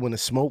the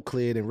smoke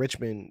cleared in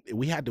Richmond,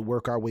 we had to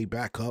work our way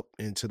back up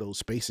into those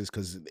spaces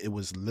because it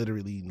was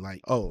literally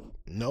like, oh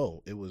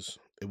no, it was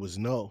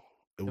no.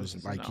 It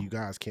was like, you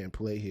guys can't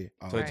play here.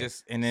 So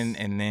just and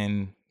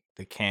then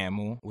the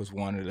Camel was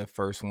one of the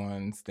first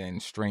ones. Then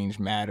Strange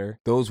Matter.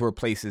 Those were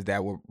places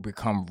that would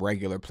become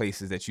regular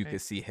places that you could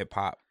see hip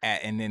hop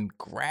at. And then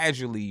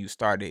gradually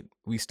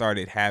we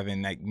started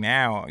having, like,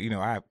 now,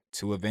 I have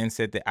 2 events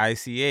at the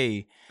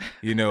ICA,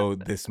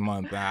 this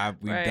month.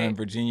 We've done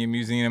Virginia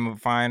Museum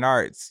of Fine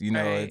Arts.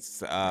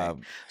 It's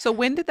So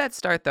when did that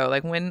start though?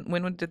 Like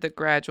when did the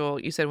gradual,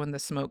 you said when the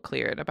smoke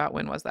cleared, about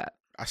when was that?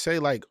 I say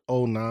like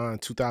 2009,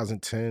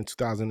 2010,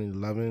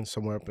 2011,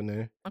 somewhere up in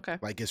there. Okay.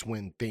 Like it's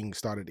when things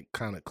started to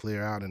kind of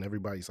clear out and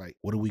everybody's like,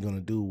 what are we going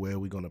to do? Where are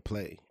we going to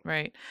play?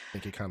 Right. I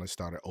think it kind of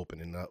started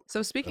opening up.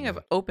 So speaking of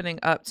opening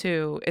up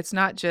too, it's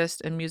not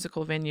just in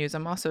musical venues.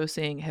 I'm also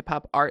seeing hip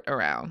hop art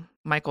around.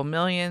 Michael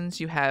Millions,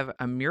 you have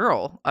a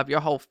mural of your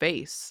whole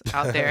face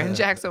out there in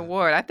Jackson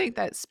Ward. I think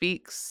that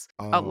speaks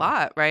a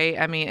lot, right?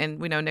 I mean,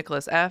 and we know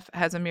Nicholas F.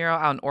 has a mural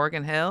out in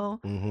Oregon Hill.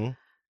 Mm-hmm.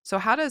 So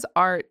how does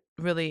art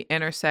really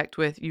intersect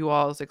with you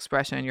all's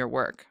expression in your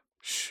work?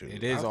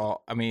 Shoot, it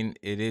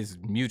is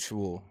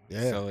mutual.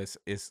 Yeah. So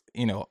it's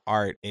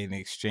art in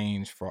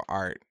exchange for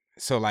art.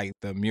 So like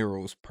the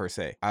murals per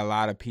se, a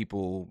lot of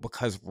people,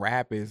 because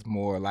rap is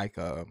more like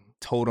a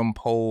totem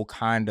pole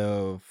kind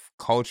of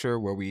culture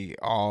where we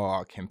all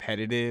are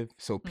competitive.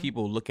 So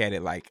people look at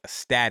it like a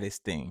status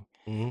thing.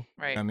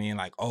 Mm-hmm. Right. I mean,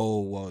 like,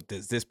 oh, well,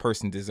 does this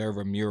person deserve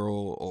a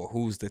mural? Or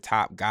who's the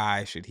top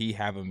guy? Should he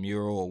have a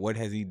mural? Or what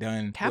has he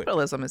done?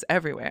 Capitalism is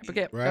everywhere.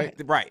 Right.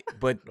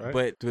 But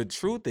the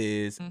truth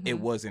is,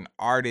 it was an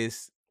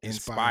artist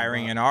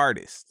inspiring an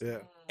artist. Yeah.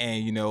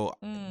 And,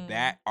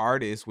 that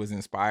artist was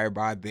inspired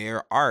by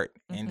their art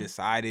and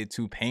decided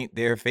to paint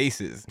their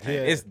faces. Yeah.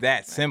 It's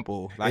that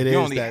simple. Like, you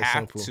only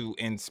have to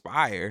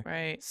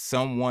inspire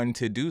someone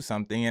to do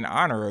something in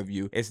honor of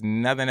you. It's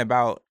nothing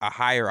about a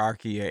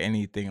hierarchy or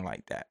anything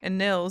like that. And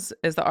Nils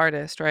is the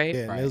artist, right?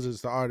 Yeah, Nils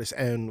is the artist.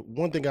 And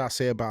one thing I'll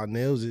say about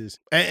Nils is,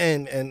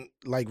 and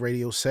like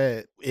Radio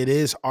said, it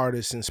is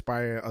artists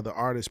inspiring other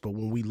artists. But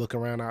when we look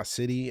around our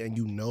city and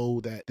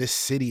that this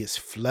city is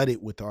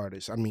flooded with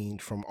artists, I mean,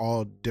 from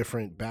all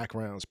different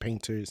backgrounds,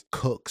 painters,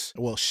 cooks,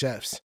 well,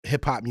 chefs,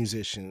 hip hop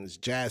musicians,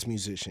 jazz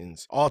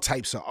musicians, all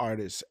types of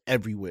artists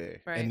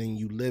everywhere. Right. And then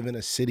you live in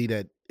a city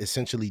that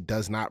essentially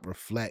does not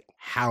reflect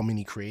how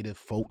many creative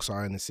folks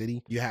are in the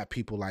city. You have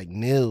people like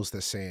Nils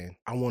that's saying,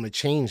 I want to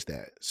change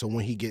that. So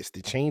when he gets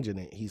to changing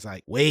it, he's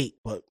like, wait,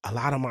 but a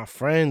lot of my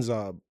friends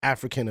are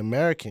African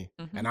American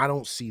and I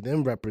don't see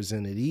them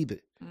represented either.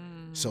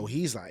 So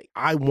he's like,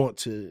 I want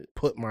to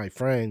put my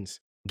friends,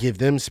 give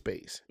them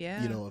space.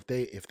 Yeah. You know,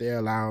 if they're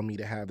allowing me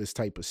to have this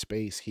type of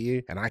space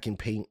here and I can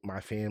paint my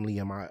family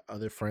and my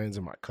other friends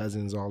and my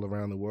cousins all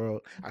around the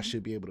world, I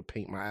should be able to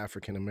paint my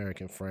African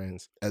American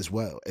friends as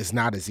well. It's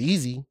not as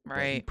easy.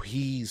 Right. But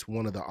he's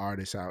one of the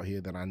artists out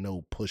here that I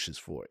know pushes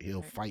for it.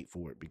 He'll fight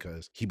for it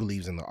because he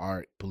believes in the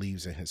art,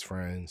 believes in his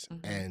friends,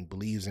 and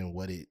believes in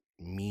what it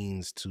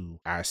means to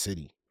our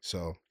city.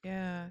 So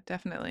yeah,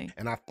 definitely.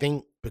 And I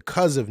think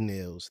because of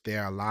Nils,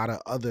 there are a lot of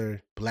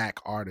other Black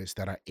artists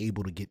that are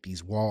able to get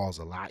these walls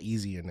a lot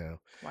easier now.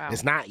 Wow.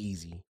 It's not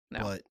easy, No.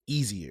 but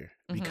easier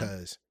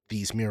because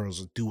these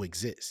murals do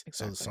exist.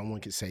 Exactly. So someone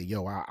can say,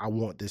 yo, I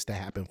want this to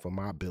happen for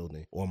my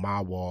building or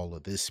my wall or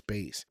this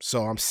space.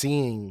 So I'm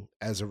seeing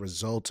as a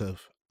result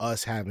of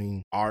us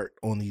having art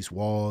on these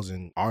walls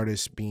and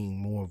artists being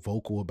more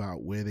vocal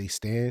about where they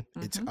stand,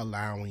 it's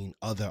allowing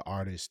other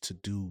artists to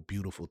do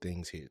beautiful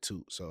things here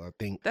too. So I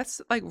think that's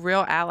like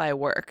real ally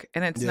work.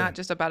 And it's not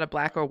just about a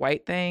Black or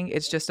white thing.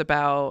 It's just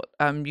about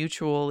a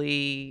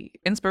mutually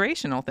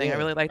inspirational thing. I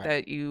really like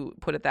that you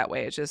put it that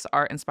way. It's just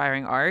art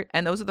inspiring art.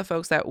 And those are the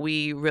folks that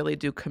we really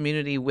do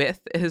community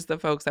with, is the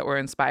folks that we're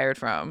inspired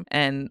from.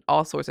 And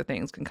all sorts of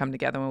things can come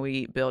together when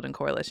we build in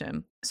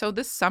coalition. So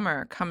this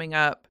summer coming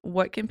up,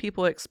 what can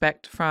people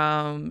expect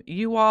from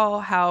you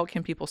all? How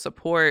can people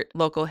support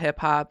local hip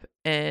hop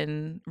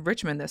in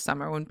Richmond this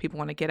summer when people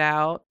want to get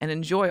out and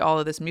enjoy all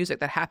of this music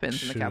that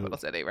happens in the capital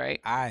city,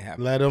 right?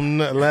 Let them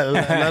know.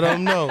 Let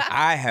them know.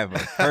 I have a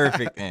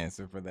perfect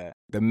answer for that.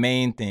 The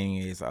main thing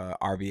is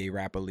RVA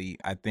Rap Elite.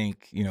 I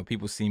think, you know,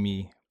 people see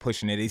me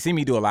pushing it. They see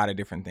me do a lot of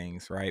different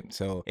things, right?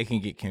 So it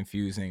can get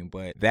confusing,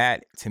 but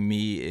that to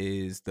me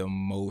is the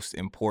most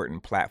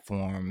important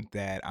platform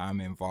that I'm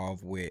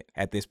involved with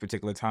at this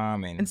particular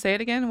time. And say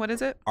it again, what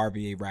is it?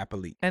 RVA Rap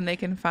Elite. And they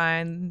can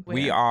find where?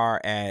 We are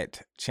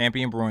at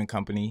Champion Brewing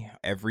Company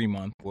every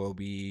month.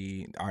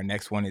 Our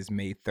next one is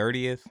May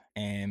 30th.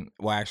 And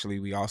well,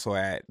 actually, we also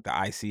at the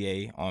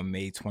ICA on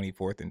May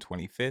 24th and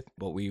 25th,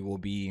 but we will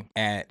be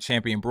at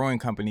Champion Brewing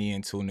Company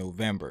until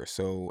November.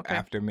 So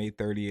after May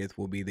 30th,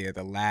 we'll be there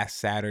the last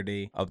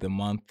Saturday of the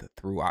month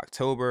through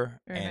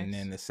October,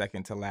 then the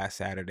second to last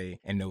Saturday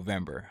in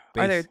November.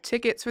 Are there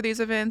tickets for these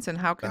events, and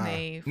how can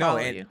they follow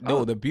you?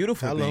 No, the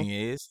beautiful thing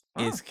is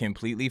it's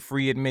completely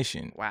free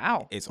admission.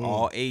 Wow. It's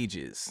all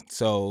ages.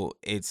 So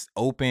it's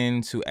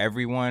open to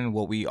everyone.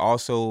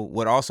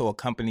 What also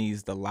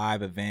accompanies the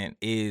live event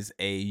is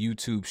a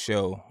YouTube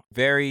show,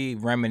 very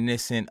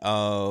reminiscent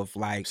of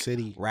like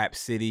Rap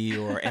City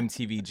or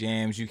MTV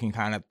Jams. You can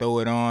kind of throw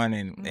it on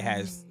and it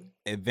has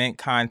event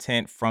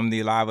content from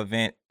the live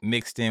event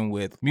mixed in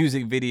with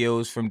music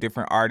videos from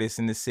different artists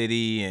in the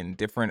city and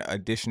different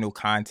additional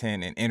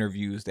content and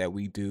interviews that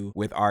we do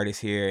with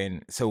artists here.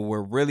 And so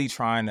we're really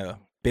trying to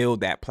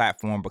build that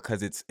platform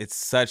because it's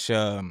such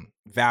a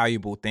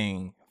valuable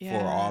thing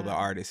for all the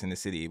artists in the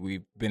city.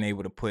 We've been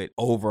able to put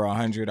over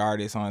 100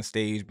 artists on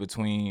stage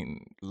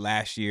between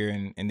last year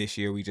and this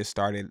year. We just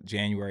started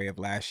January of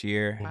last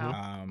year.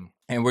 Wow.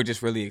 And we're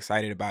just really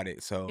excited about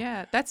it. So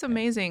yeah, that's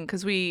amazing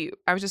because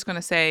I was just going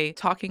to say,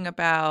 talking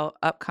about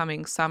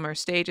upcoming summer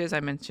stages, I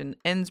mentioned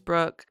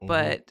Innsbruck,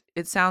 but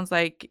it sounds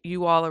like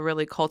you all are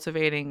really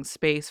cultivating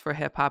space for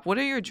hip hop. What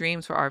are your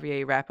dreams for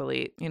RVA Rap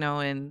Elite? You know,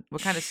 and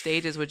what kind of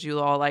stages would you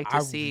all like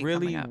to see? I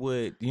really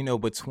would, you know,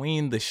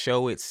 between the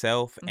show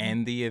itself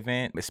and the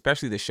event,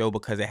 especially the show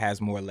because it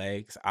has more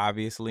legs,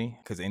 obviously,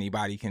 because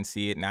anybody can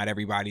see it. Not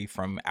everybody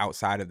from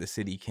outside of the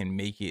city can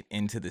make it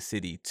into the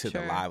city to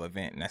the live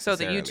event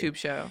necessarily. So the YouTube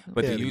show.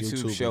 But the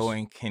YouTube show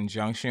in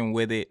conjunction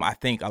with it, I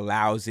think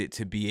allows it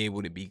to be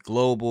able to be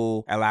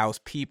global, allows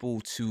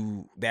people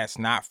that's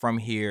not from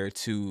here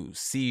to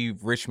see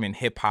Richmond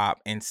hip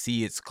hop and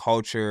see its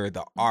culture,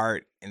 the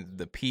art, and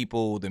the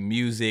people, the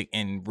music,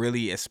 and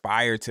really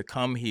aspire to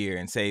come here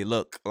and say,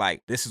 look,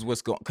 like this is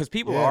what's going, because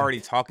people are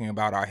already talking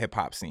about our hip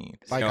hop scene.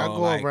 Like I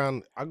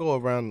go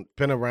around,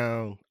 been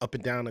around up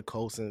and down the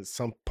coast and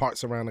some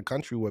parts around the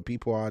country where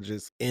people are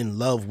just in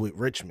love with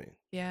Richmond.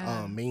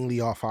 Yeah. Mainly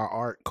off our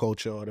art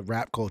culture or the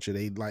rap culture.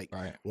 They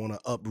want to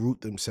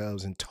uproot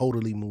themselves and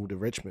totally move to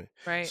Richmond.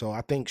 Right. So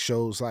I think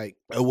shows like,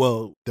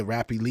 the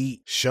Rap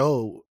Elite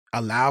show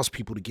allows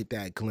people to get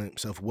that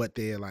glimpse of what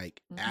they're like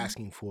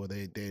asking for.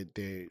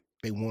 They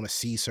want to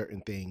see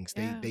certain things.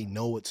 They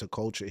know it's a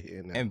culture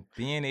here now. And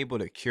being able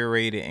to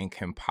curate it and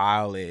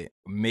compile it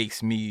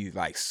makes me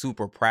like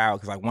super proud,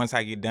 because like once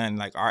I get done,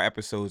 like our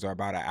episodes are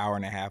about an hour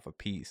and a half a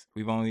piece.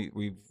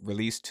 We've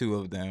released 2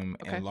 of them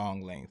in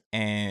long length,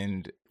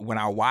 and when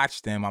I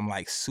watch them, I'm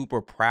like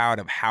super proud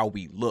of how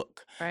we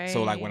look. Right.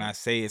 So like when I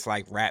say it's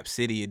like Rap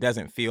City, it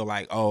doesn't feel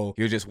like, oh,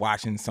 you're just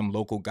watching some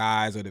local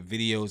guys, or the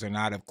videos are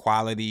not of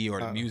quality, or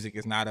the music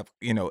is not of,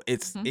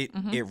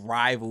 it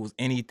rivals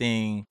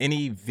anything,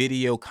 any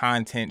video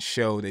content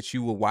show that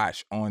you will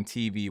watch on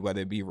TV,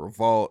 whether it be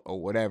Revolt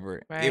or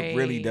whatever. It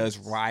really does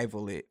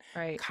rival it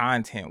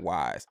content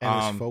wise.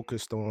 And it's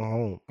focused on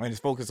home. And it's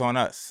focused on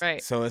us.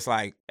 Right. So it's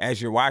like,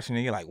 as you're watching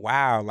it, you're like,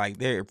 wow, like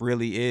there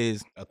really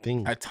is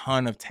a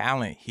ton of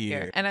talent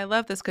here. And I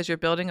love this because you're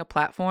building a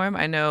platform.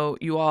 I know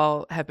you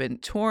all have been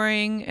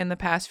touring in the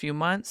past few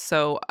months.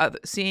 So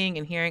seeing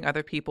and hearing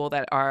other people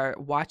that are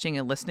watching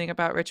and listening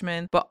about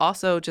Richmond, but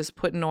also just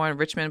putting on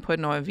Richmond,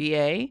 putting on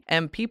VA.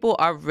 And people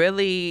are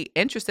really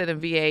interested in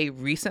VA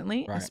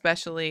recently,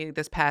 especially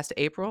this past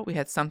April. We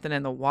had Something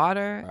in the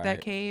Water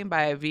that came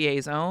by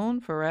VA's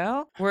own,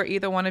 Pharrell. Were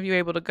either one of you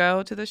able to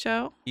go to the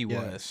show?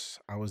 Yes,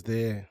 I was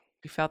there.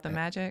 You felt the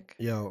magic?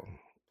 Yo,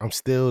 I'm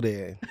still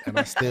there, and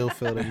I still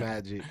feel the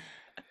magic.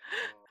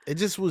 It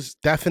just was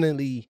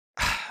definitely,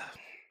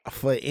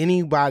 for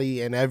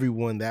anybody and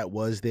everyone that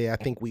was there, I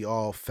think we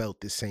all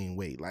felt the same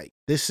way. Like,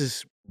 this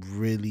is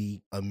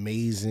really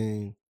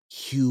amazing,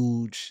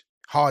 huge,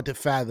 hard to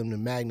fathom the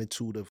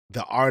magnitude of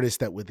the artists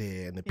that were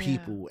there and the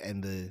people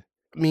and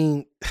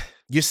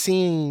you're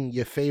seeing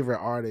your favorite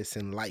artists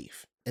in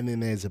life, and then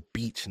there's a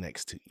beach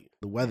next to you.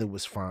 The weather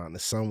was fine. The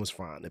sun was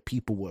fine. The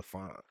people were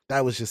fine.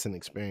 That was just an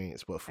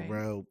experience. But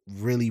Pharrell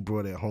really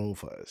brought it home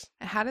for us.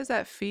 How does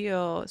that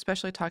feel,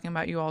 especially talking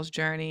about you all's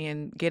journey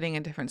and getting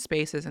in different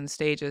spaces and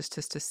stages,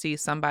 just to see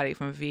somebody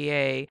from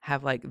VA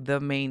have like the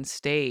main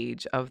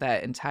stage of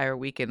that entire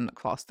weekend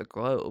across the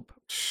globe?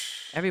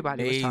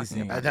 Everybody was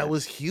talking about that.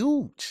 Was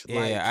huge.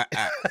 Yeah,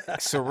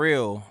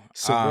 surreal.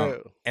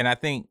 And I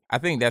think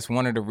that's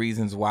one of the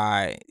reasons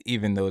why,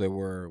 even though there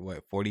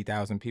were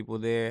 40,000 people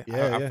there,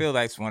 I feel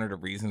like it's one of the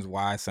reasons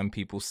why some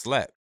people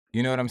slept.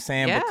 You know what I'm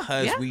saying?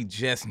 Because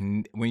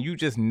when you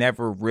just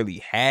never really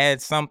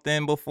had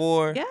something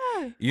before,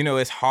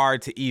 it's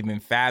hard to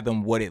even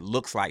fathom what it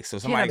looks like. So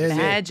somebody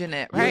imagine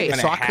it, right? You're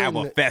gonna have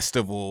a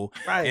festival,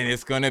 and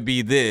it's gonna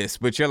be this,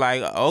 but you're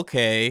like,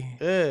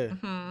 okay,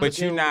 but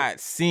you're not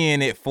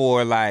seeing it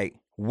for like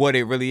what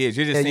it really is.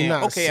 You're just saying,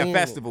 okay, a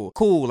festival.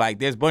 Cool, like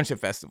there's a bunch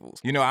of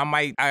festivals. I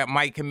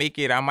might can make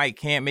it, I might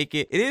can't make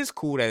it. It is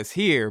cool that it's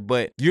here,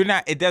 but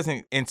it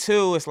doesn't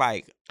until it's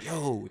like,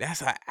 yo,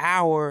 that's an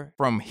hour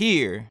from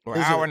here, or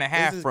an hour and a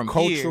half from here.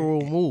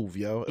 Cultural move,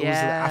 yo. It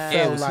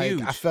was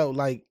huge. I felt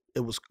like it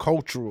was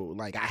cultural.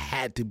 Like I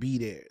had to be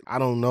there. I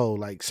don't know.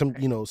 Like some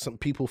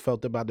people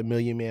felt about the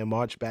Million Man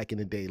March back in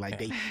the day. Like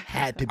they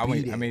had to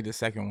be there. I made the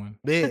second one.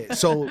 Yeah.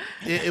 So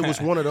it was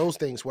one of those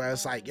things where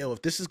it's like, yo,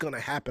 if this is gonna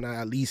happen,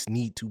 I at least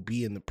need to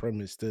be in the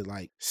premise to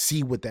like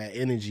see what that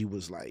energy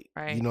was like.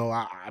 Right.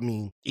 I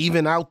mean,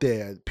 even out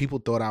there, people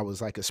thought I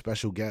was like a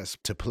special guest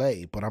to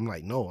play, but I'm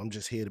like, no, I'm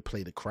just here to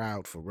play the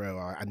crowd for real.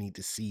 I need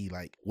to see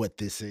like what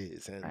this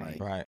is and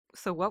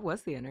So what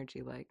was the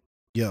energy like?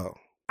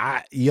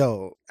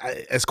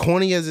 As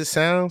corny as it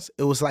sounds,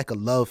 it was like a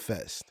love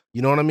fest.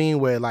 You know what I mean?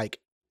 Where like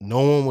no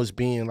one was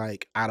being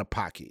like out of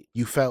pocket.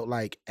 You felt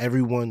like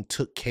everyone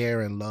took care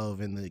and love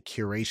in the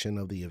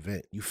curation of the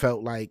event. You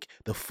felt like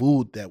the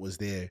food that was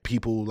there,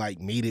 people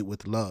like made it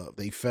with love.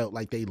 They felt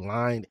like they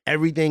lined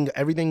everything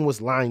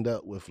was lined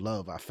up with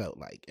love, I felt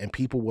like. And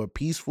people were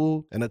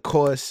peaceful. And of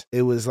course,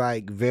 it was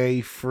like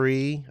very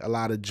free, a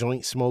lot of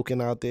joint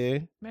smoking out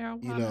there.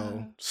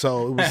 Marijuana.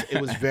 So it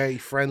was very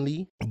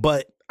friendly.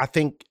 But I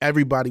think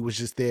everybody was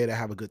just there to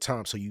have a good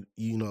time. So you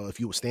if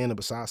you were standing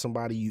beside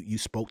somebody, you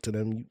spoke to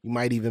them. You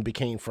might even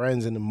became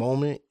friends in the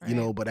moment,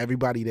 but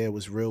everybody there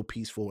was real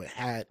peaceful and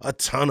had a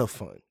ton of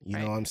fun. You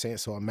know what I'm saying?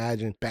 So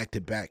imagine back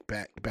to back.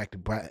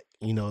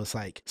 It's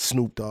like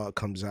Snoop Dogg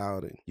comes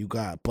out and you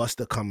got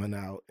Busta coming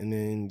out and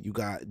then you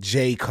got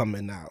Jay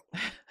coming out.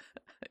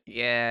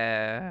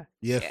 Yeah.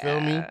 Feel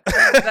me?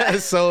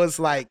 So it's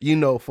like,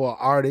 for an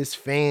artist,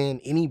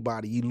 fan,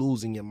 anybody, you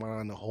losing your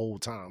mind the whole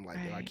time. Like,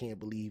 yo, I can't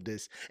believe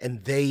this.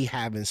 And they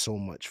having so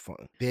much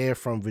fun. They're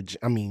from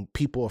Virginia.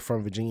 People are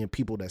from Virginia.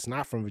 People that's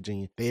not from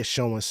Virginia, they're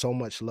showing so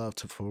much love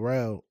to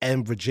Pharrell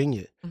and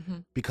Virginia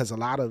because a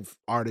lot of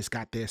artists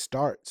got their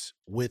starts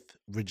with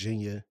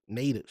Virginia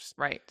natives.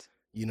 Right.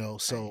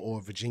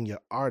 Or Virginia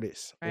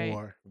artists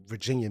or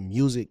Virginia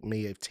music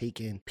may have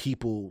taken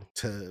people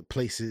to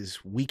places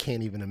we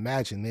can't even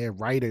imagine. They're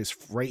writers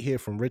right here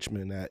from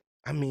Richmond that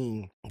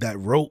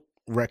wrote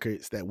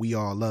records that we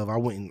all love.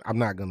 I'm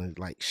not gonna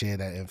like share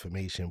that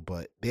information,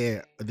 but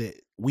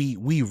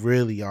we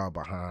really are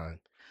behind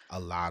a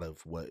lot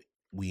of what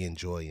we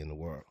enjoy in the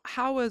world.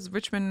 How was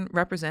Richmond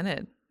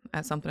represented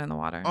at Something in the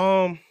Water?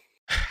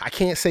 I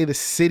can't say the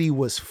city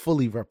was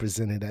fully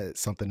represented at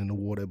Something in the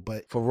Water,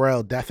 but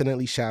Pharrell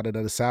definitely shouted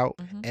us out.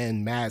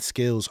 And Mad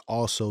Skills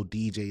also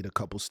DJ'd a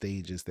couple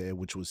stages there,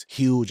 which was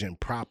huge and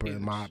proper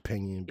in my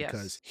opinion,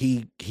 because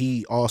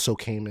he also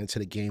came into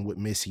the game with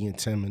Missy and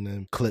Tim and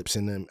them, Clips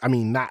and them. I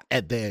mean, not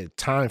at their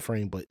time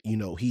frame, but you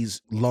know,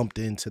 he's lumped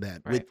into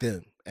that with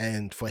them.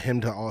 And for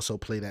him to also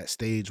play that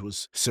stage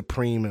was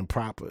supreme and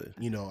proper.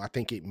 You know, I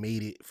think it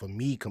made it, for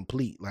me,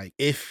 complete. Like,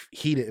 if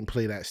he didn't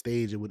play that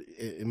stage,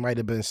 it might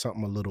have been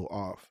something a little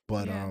off.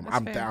 But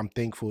I'm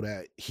thankful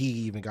that he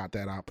even got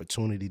that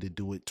opportunity to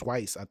do it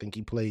twice. I think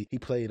he played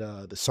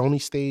the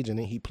Sony stage, and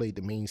then he played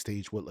the main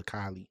stage with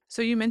Lakali.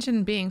 So you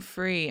mentioned being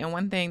free, and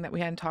one thing that we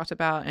hadn't talked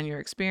about in your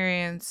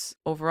experience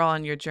overall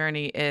in your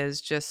journey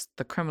is just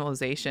the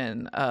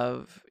criminalization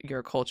of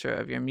your culture,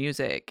 of your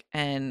music,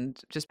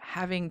 and just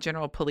having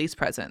general police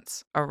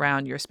presence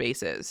around your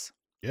spaces.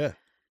 Yeah.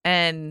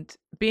 And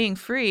being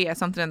free at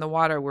Something in the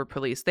Water, were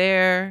police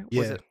there? Yeah.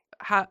 Was it,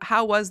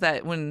 how was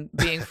that when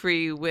being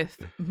free with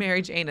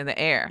Mary Jane in the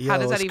air? How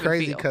does that even feel? It's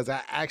crazy because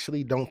I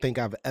actually don't think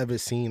I've ever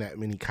seen that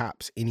many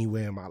cops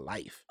anywhere in my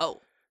life.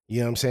 Oh. You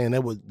know what I'm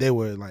saying? There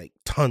were like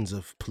tons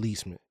of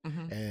policemen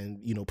and,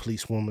 you know,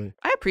 policewomen.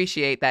 I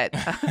appreciate that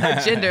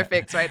gender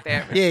fix right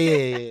there.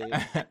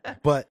 Yeah.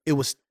 But it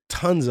was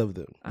tons of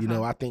them. You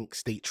know, I think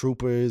state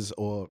troopers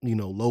or, you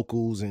know,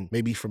 locals and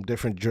maybe from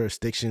different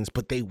jurisdictions,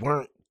 but they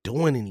weren't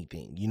doing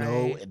anything, you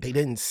know. They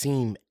didn't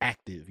seem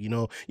active, you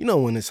know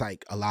when it's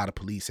like a lot of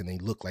police and they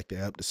look like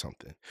they're up to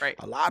something, right?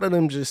 A lot of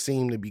them just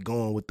seem to be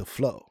going with the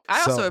flow.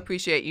 I also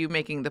appreciate you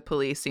making the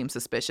police seem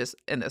suspicious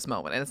in this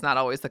moment, and it's not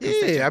always the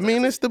constituents. I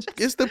mean, it's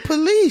the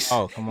police.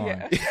 Oh, come on.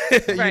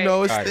 You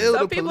know, it's still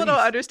some the people police. Don't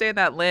understand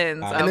that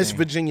lens, and it's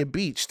Virginia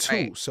Beach too,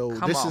 right. So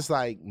this is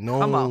like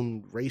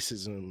known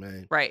racism,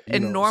 man. Right, you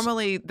and know,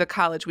 normally the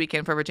college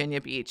weekend for Virginia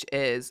Beach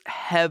is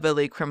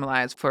heavily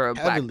criminalized for a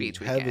Black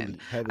Beach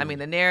weekend. Heavily. I mean,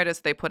 the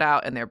narratives they put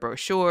out in their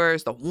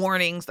brochures, the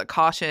warnings, the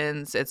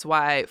cautions. It's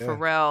why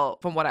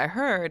Pharrell, from what I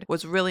heard,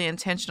 was really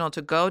intentional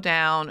to go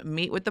down,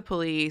 meet with the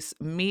police,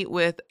 meet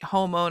with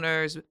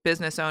homeowners,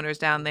 business owners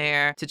down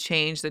there to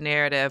change the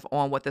narrative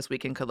on what this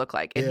weekend could look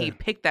like. And he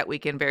picked that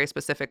weekend very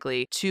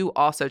specifically to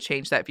also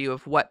change that view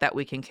of what that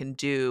weekend can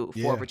do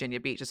for Virginia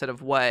Beach instead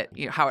of what,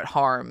 you know, how it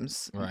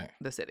harms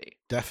the city.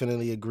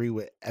 Definitely agree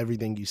with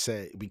everything you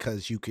said,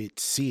 because you could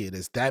see it.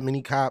 There's that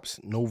many cops,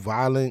 no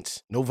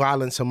violence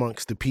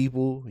amongst the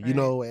people, you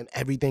know, and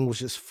everything was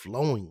just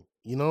flowing,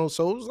 you know.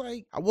 So it was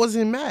like, I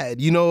wasn't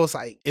mad, you know. It's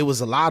like, it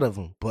was a lot of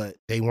them, but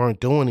they weren't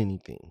doing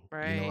anything.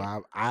 You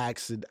know, I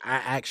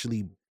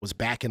actually was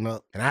backing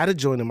up, and I had a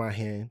joint in my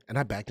hand, and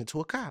I backed into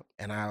a cop,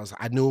 and I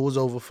knew it was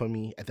over for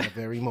me at that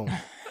very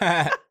moment.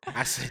 I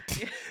said,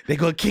 they're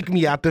gonna kick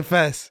me out the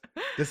fest.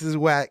 This is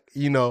whack,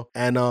 you know.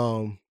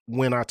 And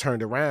when I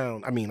turned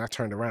around, I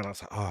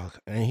was like, oh,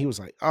 and he was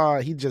like, oh,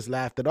 he just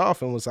laughed it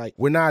off and was like,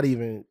 we're not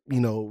even, you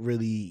know,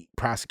 really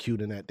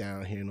prosecuting that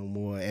down here no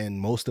more.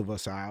 And most of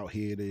us are out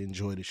here to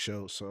enjoy the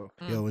show. So,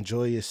 yo,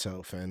 enjoy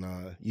yourself. And,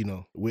 you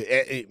know,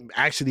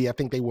 actually, I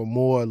think they were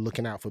more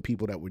looking out for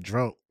people that were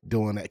drunk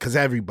doing that, because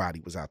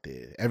everybody was out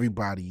there.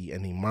 Everybody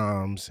and their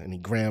moms and their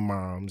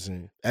grandmoms,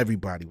 and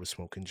everybody was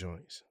smoking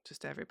joints.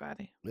 Just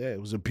everybody. Yeah,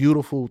 it was a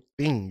beautiful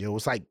thing. It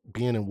was like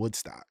being in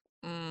Woodstock.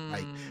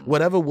 Like,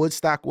 whatever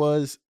Woodstock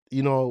was,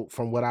 you know,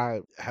 from what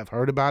I have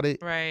heard about it,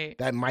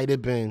 that might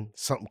have been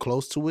something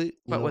close to it.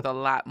 But with a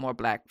lot more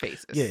Black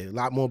faces. Yeah, a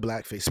lot more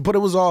Black faces. But it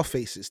was all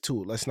faces,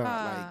 too. Let's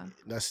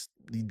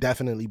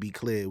definitely be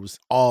clear. It was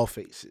all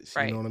faces.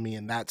 You know what I mean?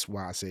 And that's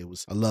why I say it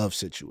was a love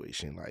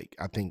situation. Like,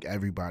 I think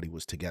everybody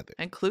was together.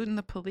 Including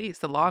the police,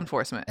 the law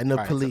enforcement. And the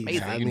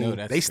police. I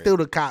mean, they still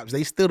the cops.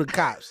 They still the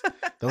cops.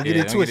 Don't get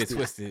it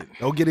twisted.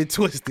 Don't get it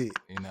twisted.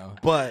 You know.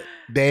 But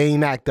they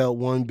ain't act up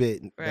one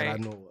bit that I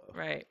know of.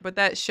 Right. But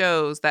that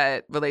shows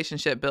that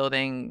relationship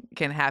building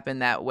can happen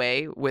that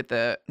way with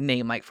a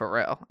name like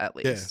Pharrell, at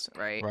least.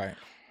 Right.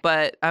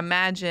 But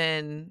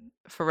imagine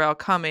Pharrell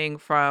coming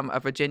from a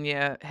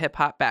Virginia hip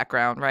hop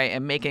background, right,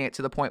 and making it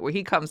to the point where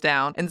he comes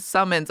down and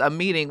summons a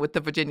meeting with the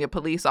Virginia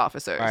police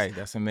officers. Right,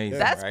 that's amazing.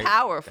 That's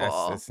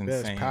powerful. That's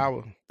insane. That's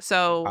power.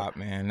 So, hip-hop,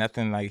 man,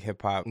 nothing like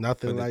hip hop.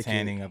 Nothing for the like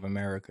tanning of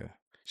America.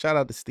 Shout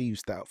out to Steve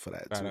Stout for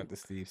that. Shout out to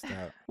Steve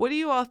Stout. What do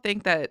you all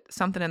think that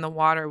Something in the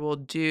Water will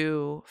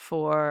do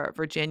for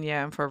Virginia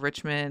and for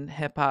Richmond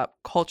hip hop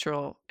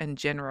cultural in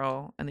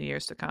general in the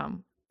years to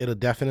come? It'll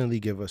definitely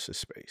give us a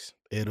space.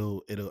 It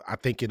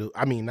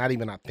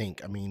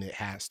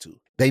has to.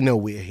 They know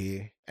we're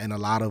here. And a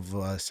lot of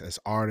us as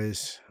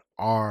artists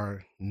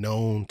are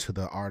known to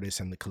the artists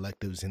and the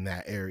collectives in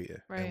that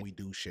area. And we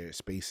do share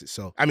spaces.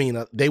 So, I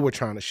mean, they were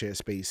trying to share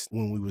space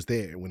when we was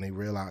there. When they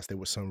realized there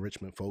were some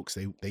Richmond folks,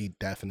 they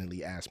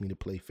definitely asked me to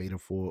play Fader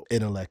for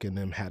Intellect, and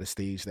them had a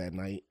stage that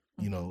night.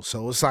 You know,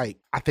 so it's like,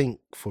 I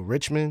think for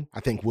Richmond, I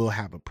think we'll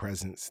have a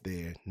presence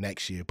there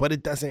next year. But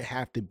it doesn't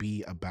have to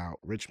be about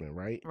Richmond,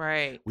 right?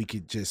 Right. We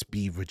could just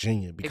be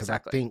Virginia, because I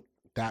think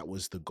that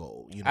was the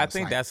goal. You know, I it's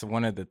think like, that's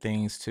one of the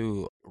things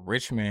too.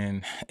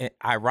 Richmond,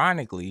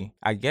 ironically,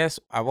 I guess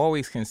I've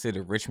always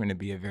considered Richmond to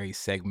be a very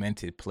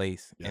segmented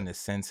place in the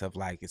sense of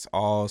like it's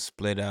all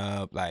split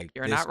up, like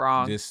You're not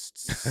wrong. this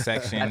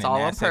section That's and all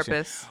that on section.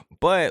 purpose.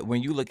 But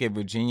when you look at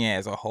Virginia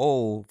as a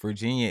whole,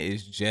 Virginia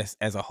is just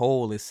as a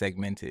whole is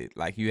segmented.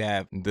 Like you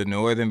have the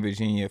Northern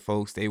Virginia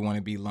folks, they want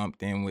to be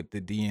lumped in with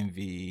the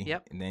DMV.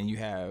 Yep. And then you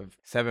have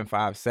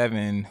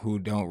 757 who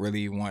don't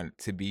really want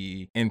to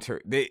be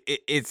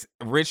it's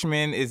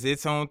Richmond is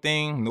its own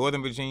thing,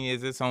 Northern Virginia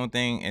is its own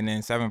thing, and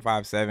then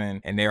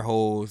 757 and their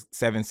whole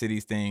Seven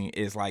Cities thing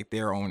is like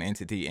their own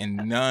entity, and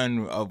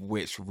none of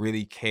which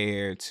really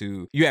care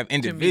to. You have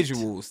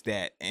individuals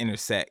that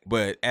intersect,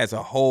 but as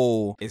a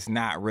whole, it's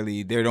not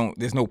really.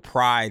 There's no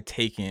pride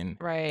taken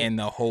in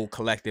the whole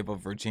collective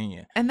of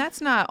Virginia. And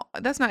that's not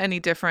any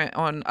different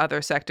on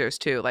other sectors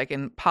too. Like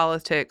in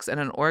politics and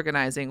in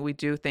organizing, we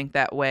do think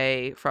that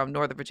way from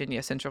Northern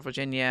Virginia, Central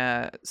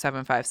Virginia,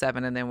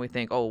 757, and then we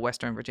think, oh,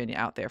 Western Virginia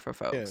out there for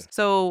folks. Yeah.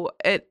 So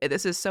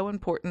this is so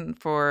important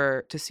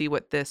to see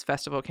what this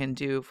festival can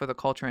do for the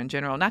culture in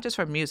general, not just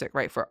for music,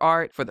 right? For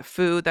art, for the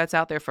food that's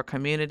out there, for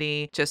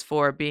community, just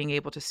for being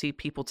able to see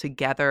people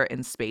together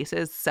in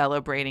spaces,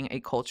 celebrating a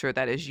culture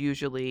that is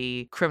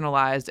usually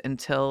criminalized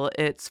until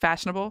it's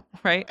fashionable,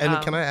 right?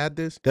 And can I add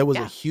this? There was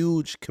a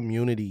huge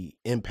community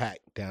impact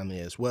down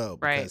there as well,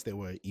 because there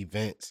were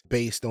events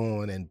based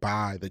on and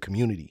by the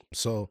community.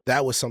 So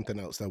that was something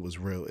else that was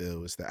real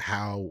ill, is that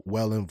how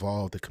well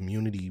involved the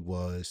community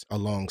was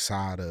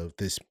alongside of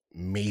this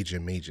major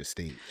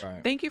stage.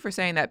 Right. Thank you for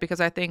saying that, because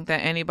I think that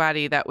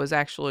anybody that was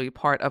actually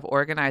part of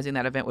organizing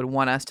that event would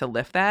want us to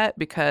lift that,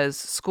 because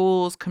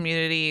schools,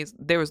 communities,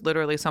 there was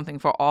literally something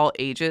for all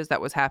ages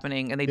that was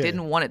happening, and they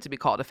didn't want it to be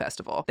called a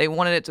festival. They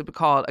wanted it to be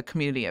called a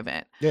community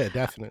event. Yeah,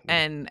 definitely.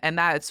 And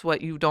that's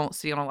what you don't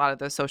see on a lot of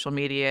the social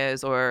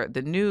medias or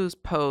the news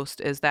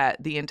post, is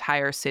that the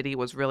entire city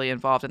was really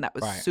involved, and that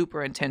was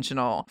super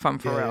intentional from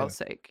Pharrell's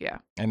sake. Yeah.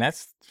 And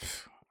that's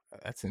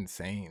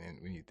insane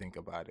when you think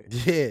about it.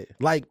 Yeah,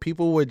 like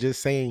people were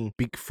just saying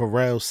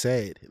Pharrell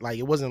said. Like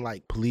it wasn't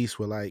like police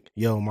were like,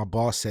 yo, my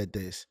boss said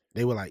this.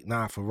 They were like,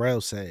 nah,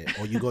 Pharrell said.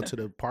 Or you go to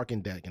the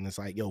parking deck and it's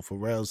like, yo,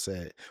 Pharrell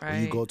said. Or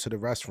you go to the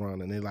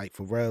restaurant and they're like,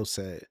 Pharrell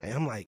said. And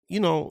I'm like,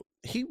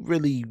 he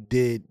really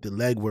did the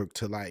legwork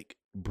to like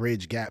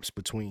bridge gaps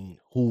between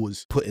who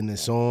was putting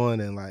this on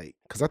and like,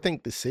 because I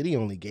think the city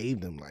only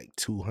gave them like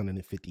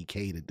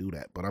 $250K to do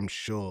that, but I'm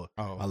sure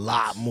a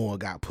lot more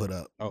got put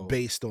up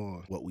based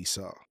on what we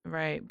saw.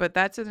 Right. But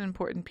that's an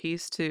important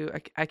piece too.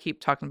 I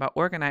keep talking about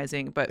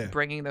organizing, but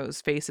bringing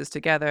those faces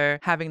together,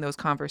 having those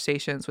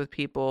conversations with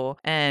people,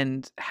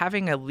 and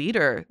having a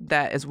leader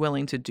that is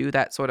willing to do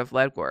that sort of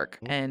legwork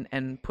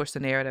and push the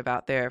narrative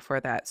out there for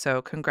that.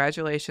 So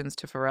congratulations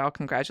to Pharrell.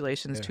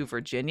 Congratulations to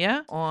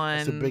Virginia on...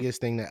 That's the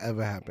biggest thing that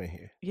ever happened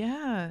here.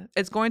 Yeah.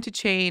 It's going to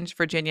change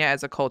Virginia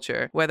as a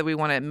culture, whether we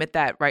want to admit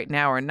that right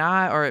now or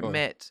not, or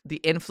admit the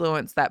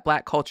influence that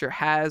Black culture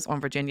has on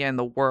Virginia and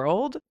the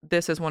world.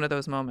 This is one of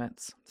those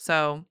moments.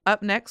 So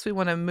up next, we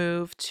want to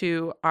move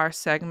to our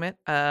segment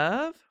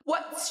of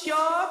What's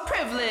Your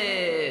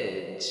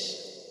Privilege?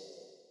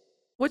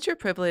 What's Your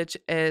Privilege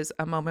is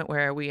a moment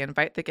where we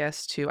invite the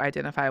guests to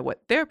identify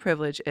what their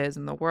privilege is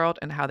in the world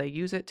and how they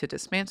use it to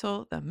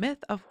dismantle the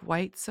myth of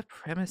white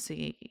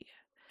supremacy.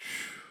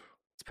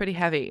 It's pretty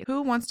heavy.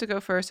 Who wants to go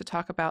first to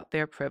talk about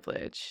their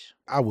privilege?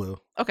 I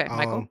will. Okay,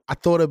 Michael. I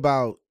thought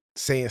about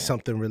saying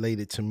something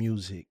related to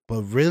music,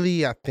 but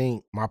really I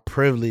think my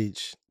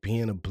privilege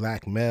being a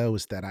Black male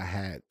is that I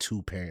had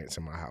two parents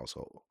in my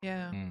household.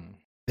 Yeah.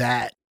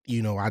 That,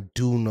 I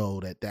do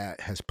know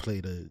that has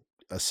played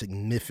a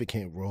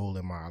significant role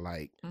in my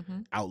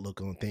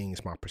outlook on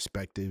things, my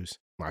perspectives,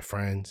 my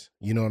friends,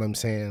 you know what I'm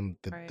saying?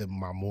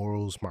 My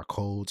morals, my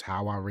codes,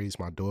 how I raise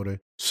my daughter.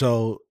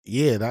 So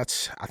yeah,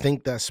 I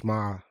think that's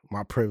my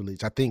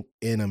privilege. I think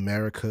in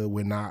America,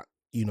 we're not,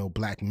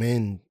 Black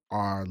men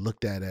are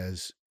looked at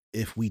as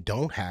if we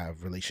don't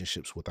have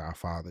relationships with our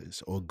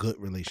fathers or good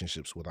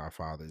relationships with our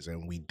fathers,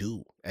 and we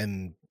do.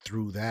 And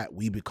through that,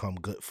 we become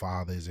good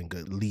fathers and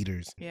good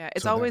leaders. Yeah,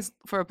 it's always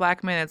for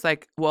Black men. It's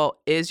like, well,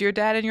 is your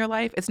dad in your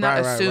life? It's not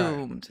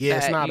assumed. Yeah,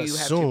 that it's not you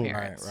assumed. Have two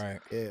parents. Right.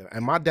 Yeah,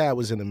 and my dad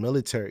was in the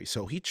military,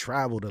 so he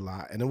traveled a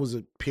lot, and it was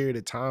a period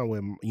of time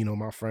when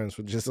my friends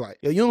were just like,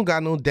 yo, you don't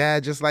got no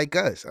dad just like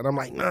us, and I'm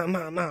like, nah,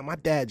 my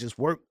dad just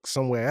worked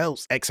somewhere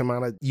else X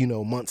amount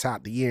of months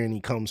out the year, and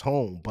he comes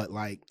home. But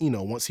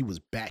once he was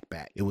back,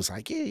 it was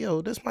like, yeah,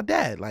 yo, that's my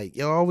dad. Like,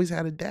 yo, I always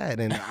had a dad,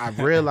 and I've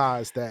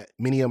realized that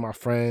many of my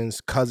friends,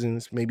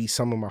 cousins, maybe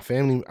some of my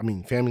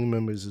family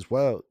members as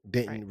well,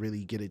 didn't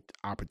really get an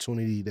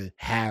opportunity to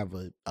have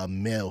a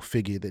male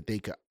figure that they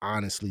could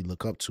honestly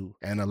look up to.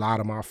 And a lot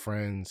of my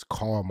friends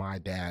call my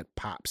dad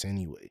Pops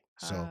anyway.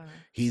 So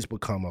he's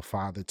become a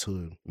father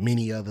to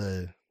many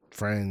other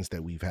friends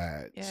that we've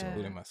had. Yeah. So.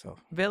 Including myself.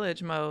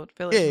 Village mode.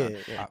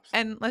 Yeah.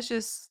 And let's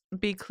just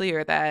be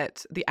clear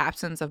that the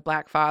absence of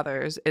Black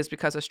fathers is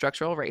because of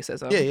structural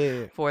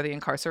racism for the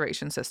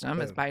incarceration system.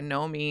 It's by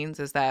no means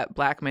is that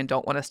Black men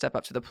don't want to step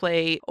up to the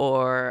plate,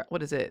 or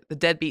what is it, the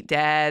deadbeat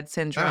dad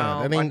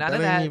syndrome, or none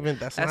of that.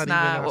 That's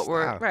not what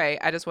we're style. right.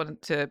 I just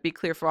wanted to be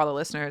clear for all the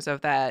listeners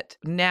of that.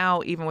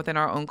 Now, even within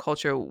our own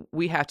culture,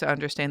 we have to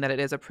understand that it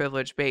is a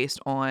privilege based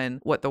on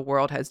what the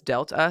world has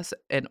dealt us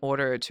in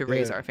order to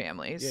raise our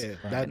families.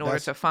 Yeah, in order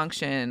to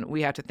function,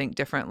 we have to think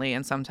differently,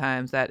 and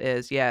sometimes that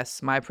is,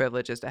 yes, my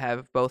privilege is to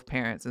have both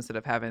parents instead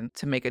of having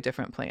to make a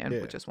different plan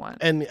with just one.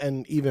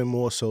 And even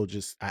more so,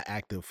 just an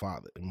active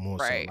father. More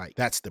so, like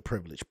that's the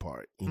privilege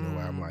part. You know,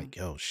 where I'm like,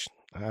 yo,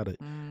 I had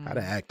an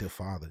active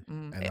father.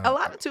 And a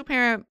lot of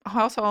 2-parent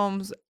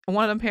households,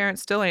 one of them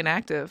parents still ain't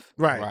active.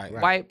 Right.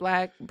 White,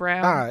 Black,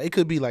 brown. It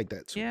could be like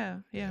that too.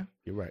 Yeah.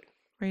 You're right.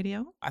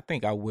 Radio? I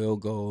think I will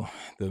go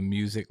the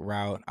music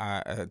route.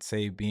 I'd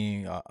say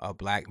being a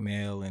Black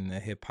male in the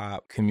hip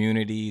hop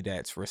community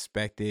that's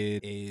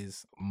respected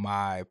is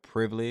my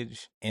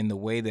privilege. And the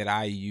way that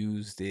I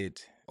use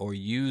it,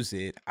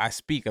 I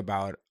speak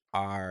about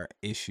our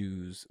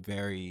issues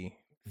very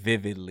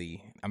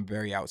vividly. I'm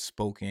very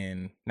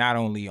outspoken, not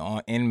only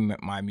in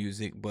my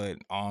music, but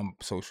on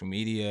social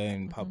media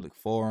and public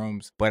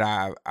forums. But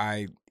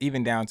I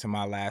even down to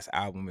my last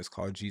album is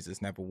called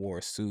Jesus Never Wore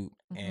a Suit.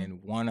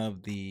 And one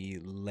of the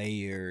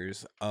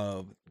layers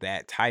of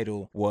that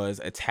title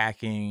was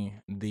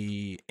attacking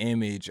the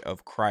image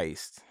of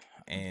Christ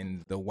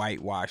and the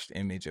whitewashed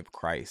image of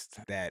Christ,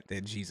 that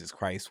Jesus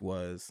Christ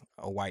was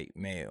a white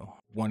male.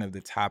 One of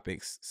the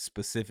topics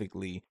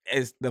specifically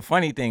is, the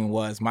funny thing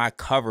was, my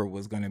cover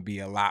was going to be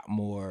a lot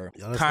more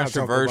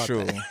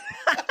controversial.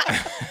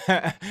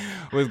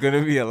 Was going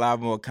to be a lot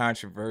more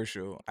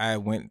controversial. I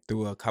went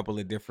through a couple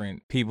of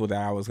different people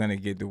that I was going to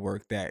get to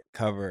work that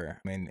cover,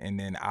 and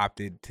then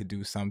opted to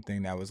do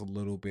something that was a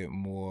little bit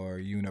more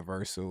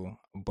universal.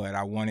 But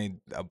I wanted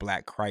a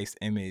Black Christ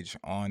image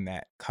on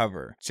that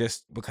cover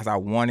just because I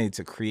wanted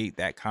to create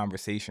that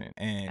conversation.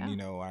 And, you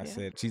know, I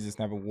said, Jesus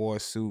never wore a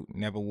suit,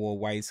 never wore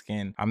white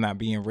skin. I'm not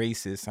being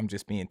racist. I'm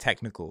just being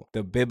technical.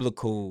 The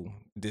biblical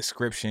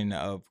description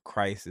of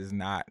Christ is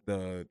not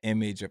the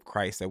image of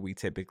Christ that we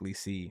typically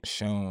see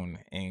shown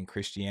in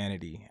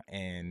Christianity.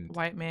 And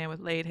white man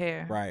with laid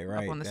hair, right,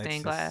 up on the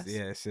stained glass.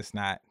 Yeah,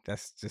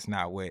 that's just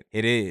not what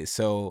it is.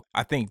 So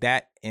I think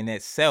that in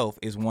itself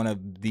is one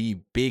of the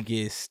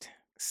biggest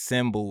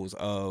symbols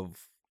of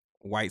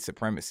white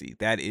supremacy.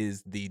 That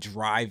is the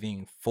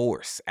driving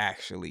force,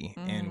 actually,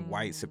 in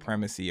white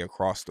supremacy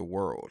across the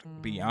world,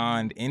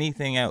 beyond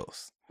anything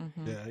else.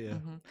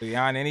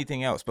 Beyond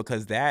anything else,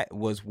 because that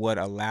was what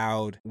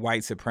allowed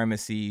white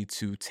supremacy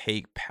to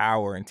take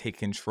power and take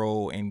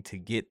control and to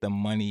get the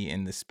money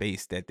in the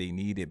space that they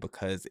needed,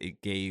 because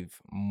it gave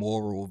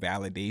moral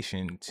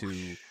validation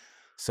to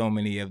so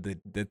many of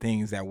the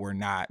things that were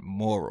not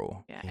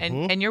moral. Yeah,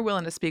 and you're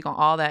willing to speak on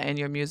all that in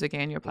your music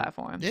and your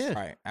platforms. Yeah,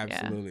 right,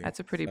 absolutely. Yeah, that's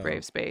a pretty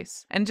brave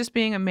space. And just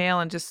being a male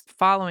and just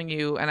following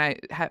you, and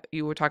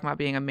you were talking about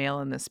being a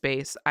male in this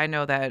space. I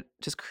know that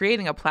just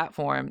creating a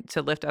platform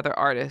to lift other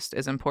artists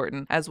is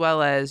important, as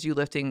well as you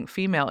lifting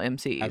female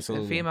MCs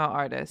and female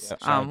artists.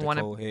 Yep. Shout out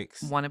to Cole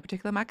Hicks. One in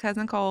particular, my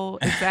cousin Cole.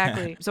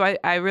 Exactly. So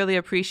I really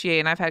appreciate,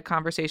 and I've had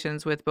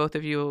conversations with both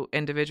of you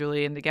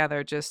individually and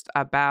together just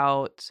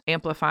about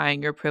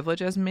amplifying your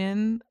privilege as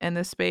men in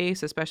this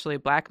space, especially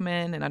Black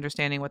men, and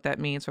understanding what that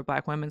means for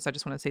Black women. So I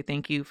just want to say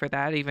thank you for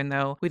that. Even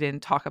though we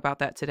didn't talk about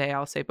that today,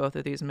 I'll say both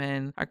of these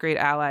men are great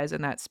allies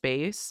in that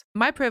space.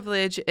 My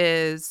privilege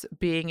is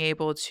being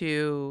able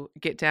to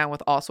get down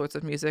with all sorts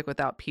of music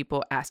without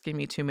people asking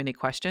me too many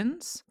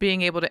questions,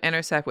 being able to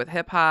intersect with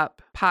hip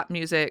hop, pop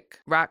music,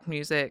 rock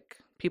music.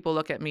 People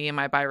look at me in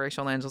my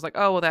biracial lens, was like,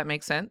 oh, well, that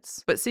makes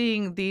sense. But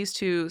seeing these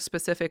two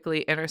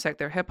specifically intersect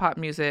their hip hop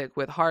music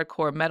with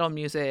hardcore metal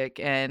music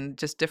and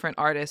just different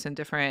artists and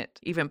different,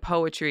 even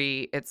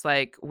poetry, it's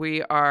like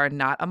we are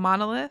not a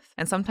monolith.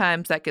 And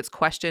sometimes that gets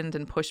questioned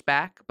and pushed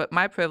back. But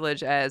my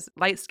privilege as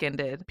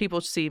light-skinned, people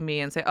see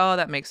me and say, oh,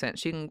 that makes sense.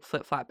 She can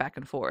flip-flop back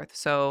and forth.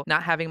 So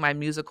not having my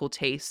musical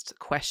taste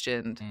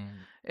questioned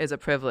is a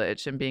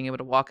privilege, and being able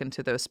to walk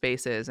into those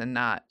spaces and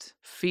not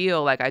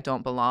feel like I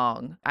don't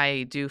belong.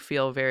 I do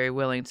feel very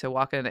willing to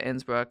walk into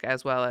Innsbruck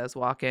as well as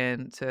walk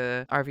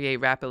into RVA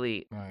Rap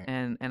Elite,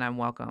 and I'm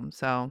welcome.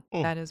 So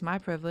that is my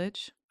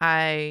privilege.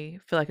 I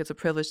feel like it's a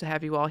privilege to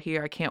have you all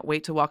here. I can't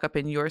wait to walk up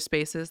in your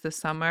spaces this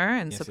summer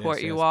and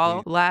support you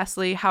all. Please.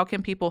 Lastly, how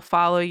can people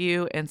follow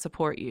you and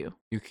support you?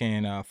 You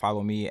can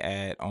follow me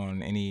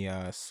on any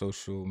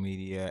social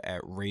media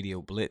at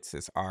Radio Blitz.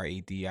 It's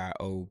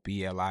RADIOBLITZ.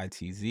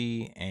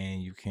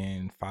 And you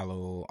can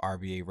follow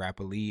RVA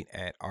Rap Elite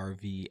at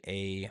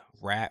RVARap.elite.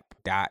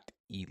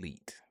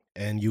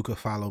 And you can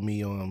follow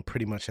me on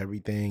pretty much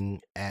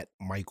everything at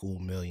Michael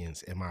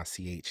Millions,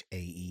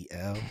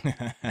 MICHAEL.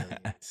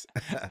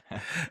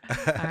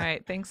 All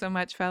right. Thanks so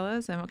much,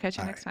 fellas. And we'll catch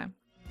you next time.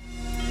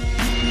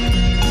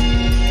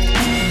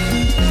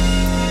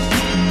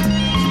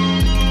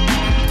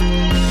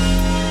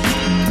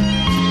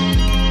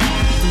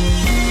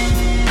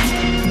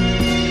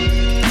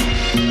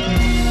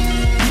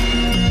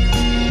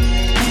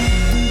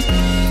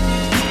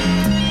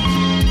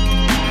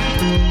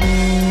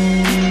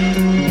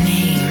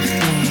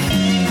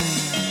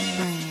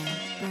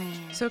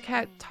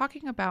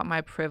 talking about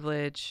my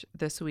privilege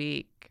this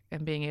week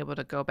and being able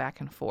to go back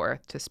and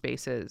forth to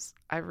spaces,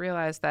 I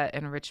realized that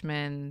in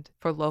Richmond,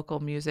 for local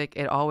music,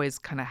 it always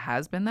kind of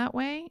has been that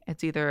way.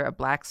 It's either a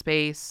Black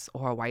space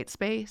or a white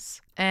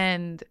space.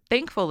 And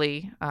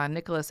thankfully,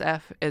 Nicholas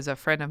F. is a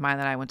friend of mine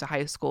that I went to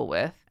high school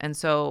with. And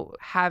so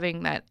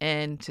having that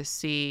in to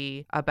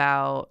see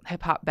about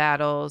hip hop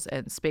battles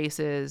and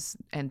spaces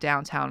in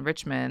downtown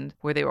Richmond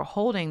where they were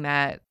holding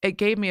that, it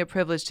gave me a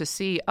privilege to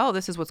see, oh,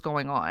 this is what's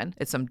going on.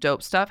 It's some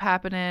dope stuff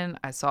happening.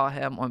 I saw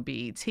him on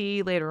BET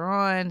later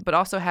on, but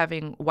also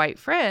having white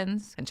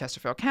friends in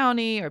Chesterfield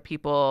County or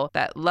people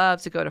that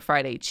love to go to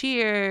Friday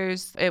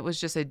Cheers. It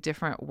was just a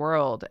different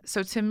world.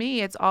 So to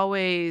me, it's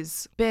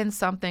always been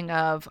something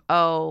of,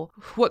 oh,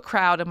 what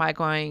crowd am I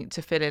going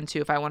to fit into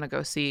if I want to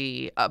go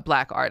see a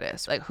Black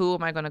artist? Like, who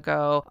am I going to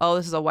go? Oh,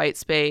 this is a white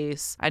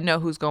space. I know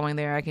who's going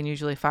there. I can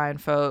usually find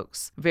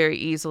folks very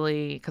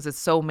easily because it's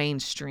so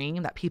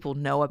mainstream that people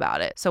know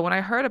about it. So when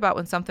I heard about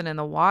when Something in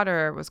the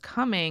Water was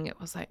coming, it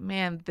was like,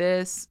 man,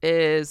 this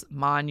is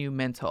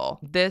monumental.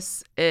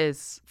 This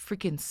is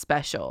freaking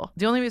special.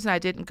 The only reason I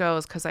didn't go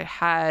is because I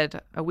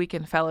had a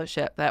weekend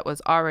fellowship that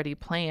was already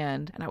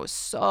planned, and I was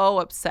so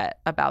upset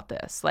about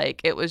this.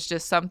 Like, it was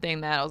just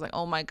something that I was like,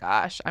 oh my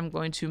gosh, I'm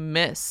going to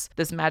miss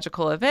this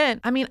magical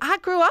event. I mean, I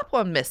grew up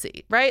on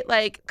Missy, right?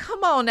 Like,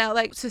 come on now,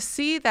 like, to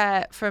see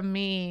that from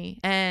me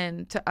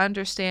and to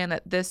understand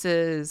that this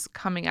is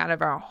coming out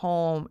of our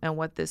home and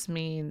what this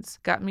means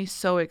got me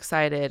so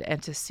excited.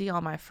 And to see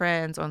all my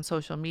friends on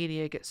social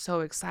media get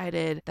so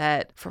excited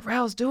that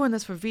Pharrell's doing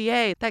this for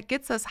VA, that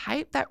gets us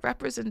hyped. That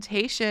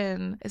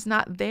representation is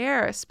not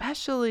there,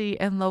 especially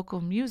in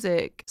local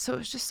music. So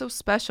it's just so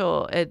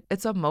special.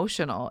 It's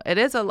emotional. It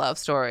is a love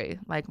story,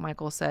 like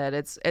Michael said.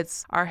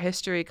 It's our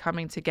history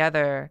coming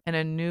together in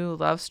a new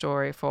love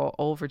story for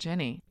Old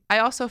Virginia. I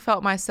also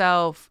felt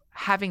myself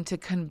having to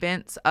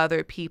convince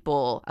other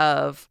people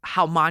of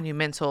how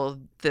monumental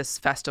this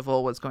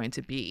festival was going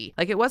to be.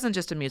 Like, it wasn't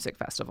just a music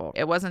festival.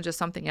 It wasn't just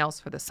something else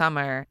for the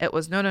summer. It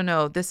was,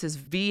 no, this is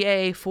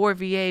VA, for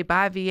VA,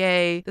 by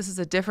VA. This is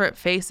a different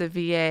face of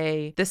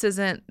VA. This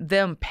isn't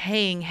them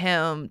paying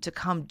him to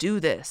come do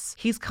this.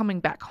 He's coming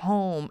back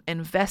home,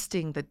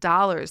 investing the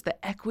dollars,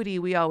 the equity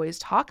we always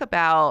talk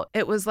about.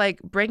 It was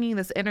like bringing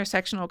this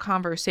intersectional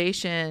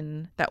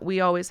conversation that we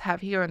always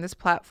have here on this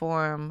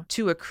platform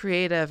to a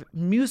creative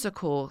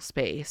musical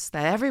space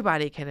that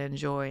everybody can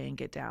enjoy and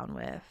get down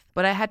with.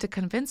 But I had to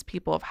convince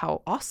people of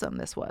how awesome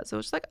this was. It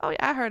was just like, oh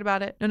yeah, I heard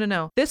about it.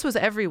 No. This was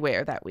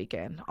everywhere that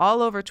weekend,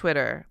 all over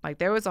Twitter. Like,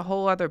 there was a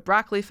whole other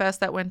Broccoli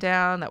Fest that went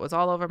down that was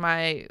all over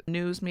my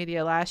news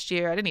media last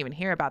year. I didn't even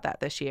hear about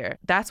that this year.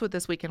 That's what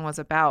this weekend was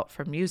about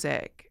for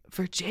music.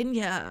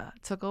 Virginia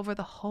took over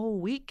the whole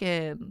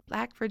weekend.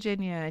 Black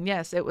Virginia. And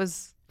yes, it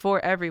was for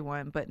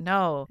everyone, but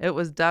no, it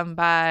was done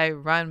by,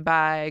 run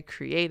by,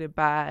 created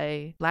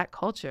by Black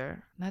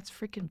culture. And that's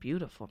freaking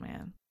beautiful,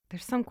 man.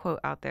 There's some quote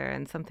out there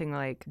and something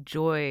like,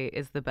 joy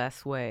is the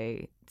best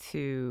way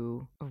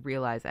to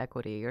realize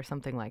equity or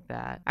something like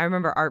that. I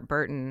remember Art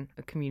Burton,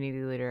 a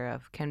community leader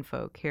of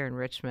Kinfolk here in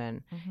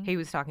Richmond, he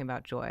was talking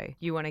about joy.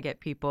 You want to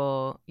get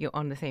people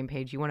on the same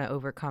page. You want to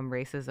overcome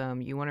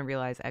racism. You want to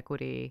realize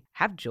equity.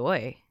 Have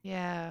joy.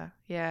 Yeah.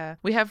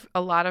 We have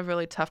a lot of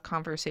really tough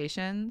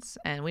conversations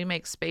and we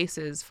make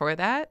spaces for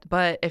that.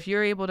 But if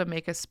you're able to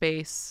make a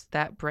space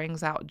that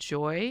brings out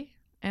joy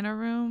in a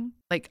room,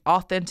 like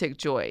authentic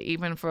joy,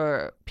 even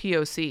for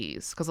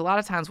POCs, because a lot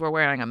of times we're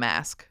wearing a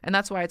mask. And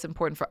that's why it's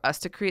important for us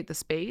to create the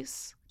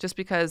space, just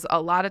because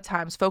a lot of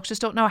times folks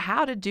just don't know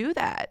how to do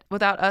that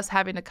without us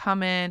having to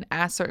come in,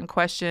 ask certain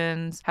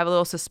questions, have a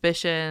little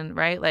suspicion,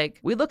 right? Like,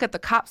 we look at the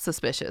cops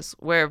suspicious,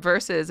 where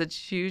versus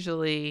it's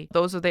usually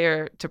those are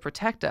there to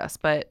protect us,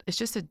 but it's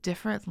just a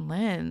different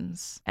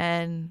lens.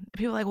 And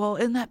people are like, well,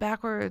 isn't that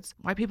backwards?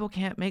 White people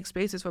can't make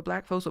spaces for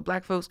Black folks, but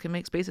Black folks can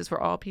make spaces for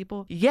all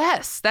people.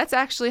 Yes, that's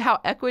actually how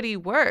equity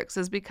works,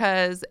 is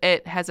because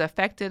it has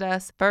affected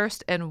us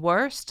first and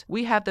worst.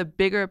 We have the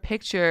bigger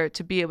picture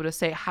to be able to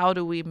say, how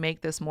do we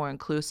make this more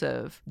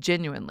inclusive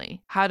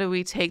genuinely? How do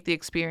we take the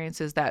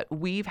experiences that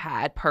we've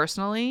had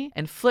personally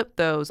and flip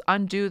those,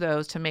 undo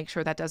those to make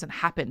sure that doesn't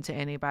happen to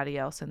anybody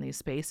else in these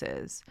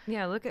spaces?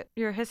 Yeah, look at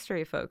your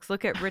history, folks.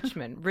 Look at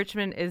Richmond.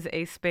 Richmond is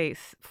a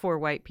space for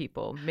white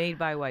people, made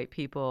by white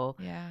people.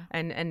 Yeah.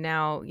 And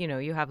now,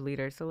 you have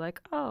leaders who are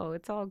like, oh,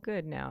 it's all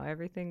good now.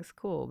 Everything's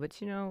cool.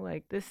 But,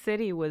 like, this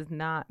city was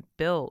not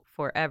built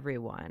for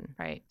everyone.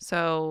 Right.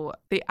 So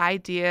the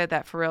idea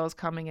that Pharrell is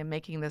coming and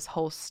making this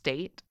whole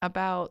state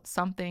about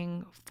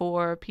something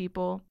for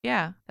people,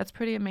 yeah, that's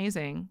pretty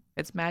amazing.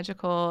 It's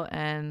magical.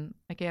 And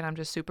again, I'm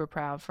just super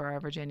proud for our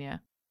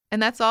Virginia. And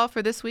that's all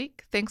for this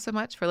week. Thanks so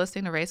much for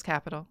listening to Race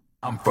Capital.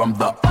 I'm from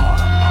the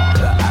R,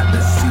 the I,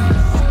 the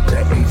C,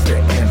 the H, the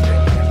M.